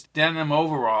farmers' denim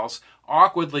overalls,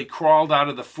 awkwardly crawled out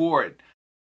of the Ford.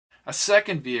 A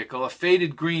second vehicle, a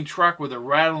faded green truck with a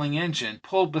rattling engine,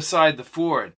 pulled beside the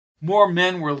Ford. More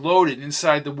men were loaded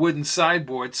inside the wooden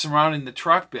sideboard surrounding the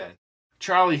truck bed.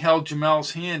 Charlie held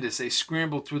Jamal's hand as they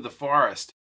scrambled through the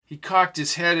forest. He cocked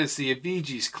his head as the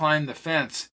Avengers climbed the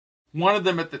fence. One of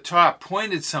them at the top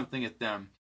pointed something at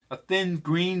them. A thin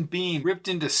green beam ripped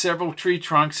into several tree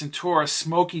trunks and tore a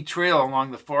smoky trail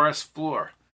along the forest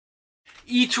floor.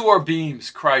 "Etor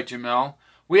beams!" cried Jamal.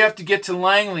 "We have to get to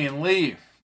Langley and leave."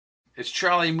 As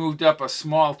Charlie moved up a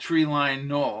small tree-lined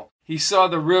knoll, he saw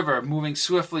the river moving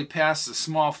swiftly past the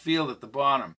small field at the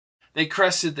bottom. They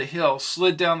crested the hill,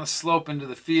 slid down the slope into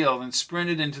the field, and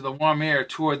sprinted into the warm air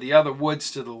toward the other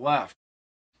woods to the left.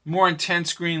 More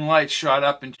intense green lights shot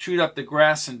up and chewed up the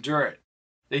grass and dirt.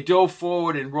 They dove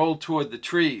forward and rolled toward the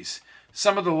trees.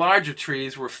 Some of the larger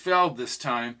trees were felled this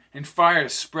time, and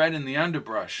fires spread in the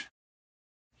underbrush.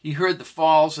 He heard the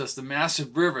falls as the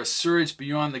massive river surged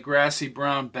beyond the grassy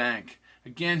brown bank.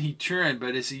 Again he turned,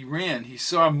 but as he ran, he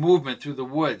saw movement through the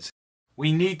woods.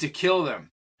 "We need to kill them.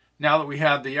 Now that we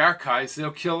have the archives,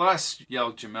 they'll kill us,"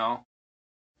 yelled Jamal.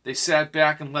 They sat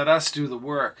back and let us do the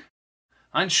work.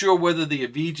 Unsure whether the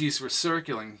Avengers were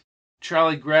circling,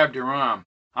 Charlie grabbed her arm.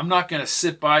 "I'm not going to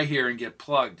sit by here and get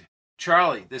plugged.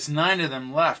 Charlie, there's 9 of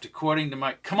them left, according to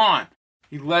my... Come on!"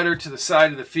 He led her to the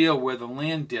side of the field where the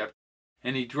land dipped,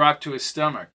 and he dropped to his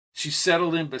stomach. She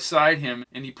settled in beside him,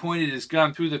 and he pointed his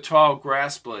gun through the tall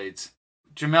grass blades.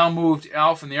 Jamal moved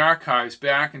Alf and the archives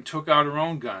back and took out her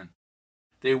own gun.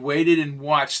 They waited and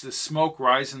watched the smoke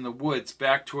rise in the woods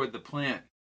back toward the plant.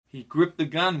 He gripped the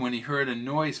gun when he heard a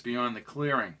noise beyond the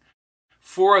clearing.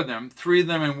 4 of them, 3 of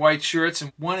them in white shirts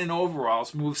and 1 in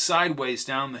overalls, moved sideways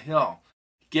down the hill.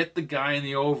 Get the guy in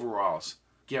the overalls.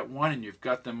 Get one and you've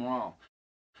got them all.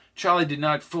 Charlie did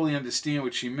not fully understand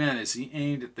what she meant as he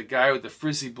aimed at the guy with the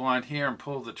frizzy blonde hair and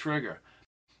pulled the trigger.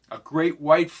 A great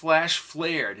white flash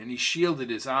flared, and he shielded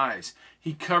his eyes.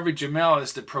 He covered Jamal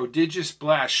as the prodigious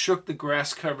blast shook the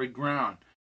grass-covered ground.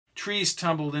 Trees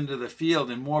tumbled into the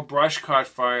field, and more brush caught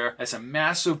fire as a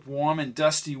massive, warm, and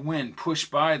dusty wind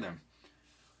pushed by them.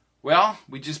 "Well,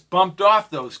 we just bumped off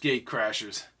those gate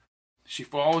crashers." She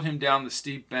followed him down the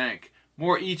steep bank.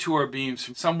 More Etor beams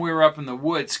from somewhere up in the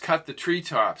woods cut the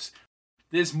treetops.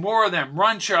 "There's more of them!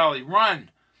 Run, Charlie,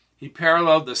 run!" He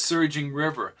paralleled the surging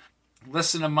river.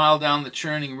 Less than a mile down the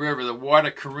churning river, the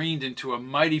water careened into a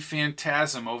mighty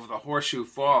phantasm over the Horseshoe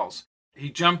Falls.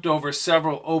 He jumped over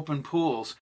several open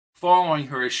pools, following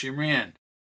her as she ran.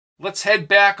 "Let's head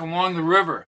back along the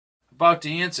river." About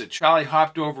to answer, Charlie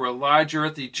hopped over a large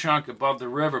earthy chunk above the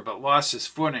river but lost his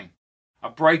footing. A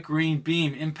bright green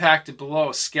beam impacted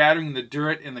below, scattering the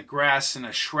dirt and the grass in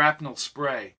a shrapnel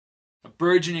spray. A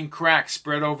burgeoning crack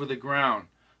spread over the ground.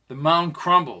 The mound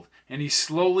crumbled, and he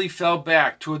slowly fell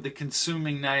back toward the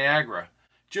consuming Niagara.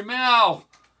 Jamal!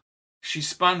 She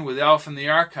spun with Elf in the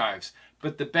archives,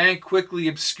 but the bank quickly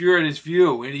obscured his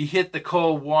view, and he hit the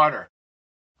cold water.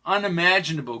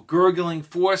 Unimaginable, gurgling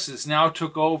forces now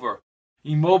took over,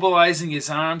 immobilizing his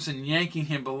arms and yanking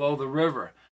him below the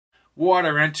river.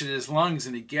 Water entered his lungs,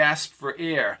 and he gasped for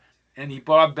air, and he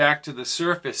bobbed back to the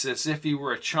surface as if he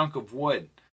were a chunk of wood.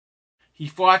 He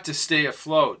fought to stay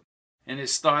afloat, and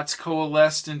his thoughts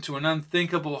coalesced into an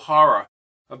unthinkable horror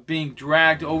of being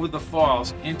dragged over the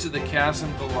falls into the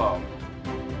chasm below.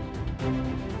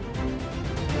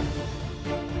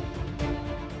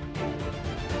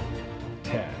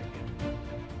 Tag.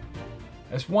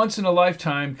 As Once in a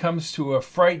Lifetime comes to a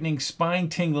frightening,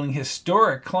 spine-tingling,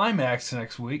 historic climax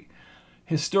next week,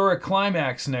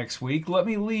 let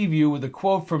me leave you with a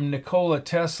quote from Nikola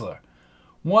Tesla.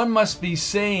 One must be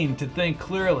sane to think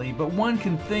clearly, but one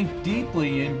can think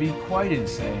deeply and be quite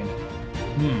insane.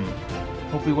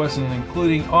 Hope he wasn't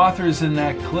including authors in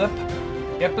that clip.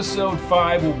 Episode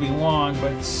 5 will be long,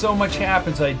 but so much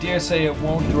happens I dare say it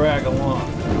won't drag along.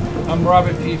 I'm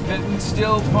Robert P. Fitton,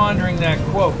 still pondering that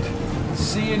quote.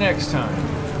 See you next time.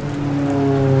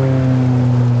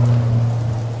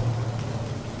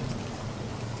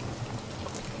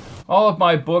 All of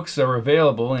my books are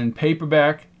available in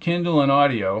paperback, Kindle, and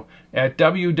audio at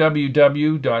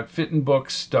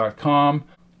www.fittonbooks.com,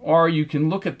 or you can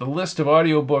look at the list of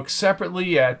audiobooks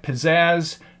separately at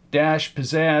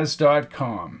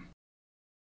pizzazz-pizzazz.com.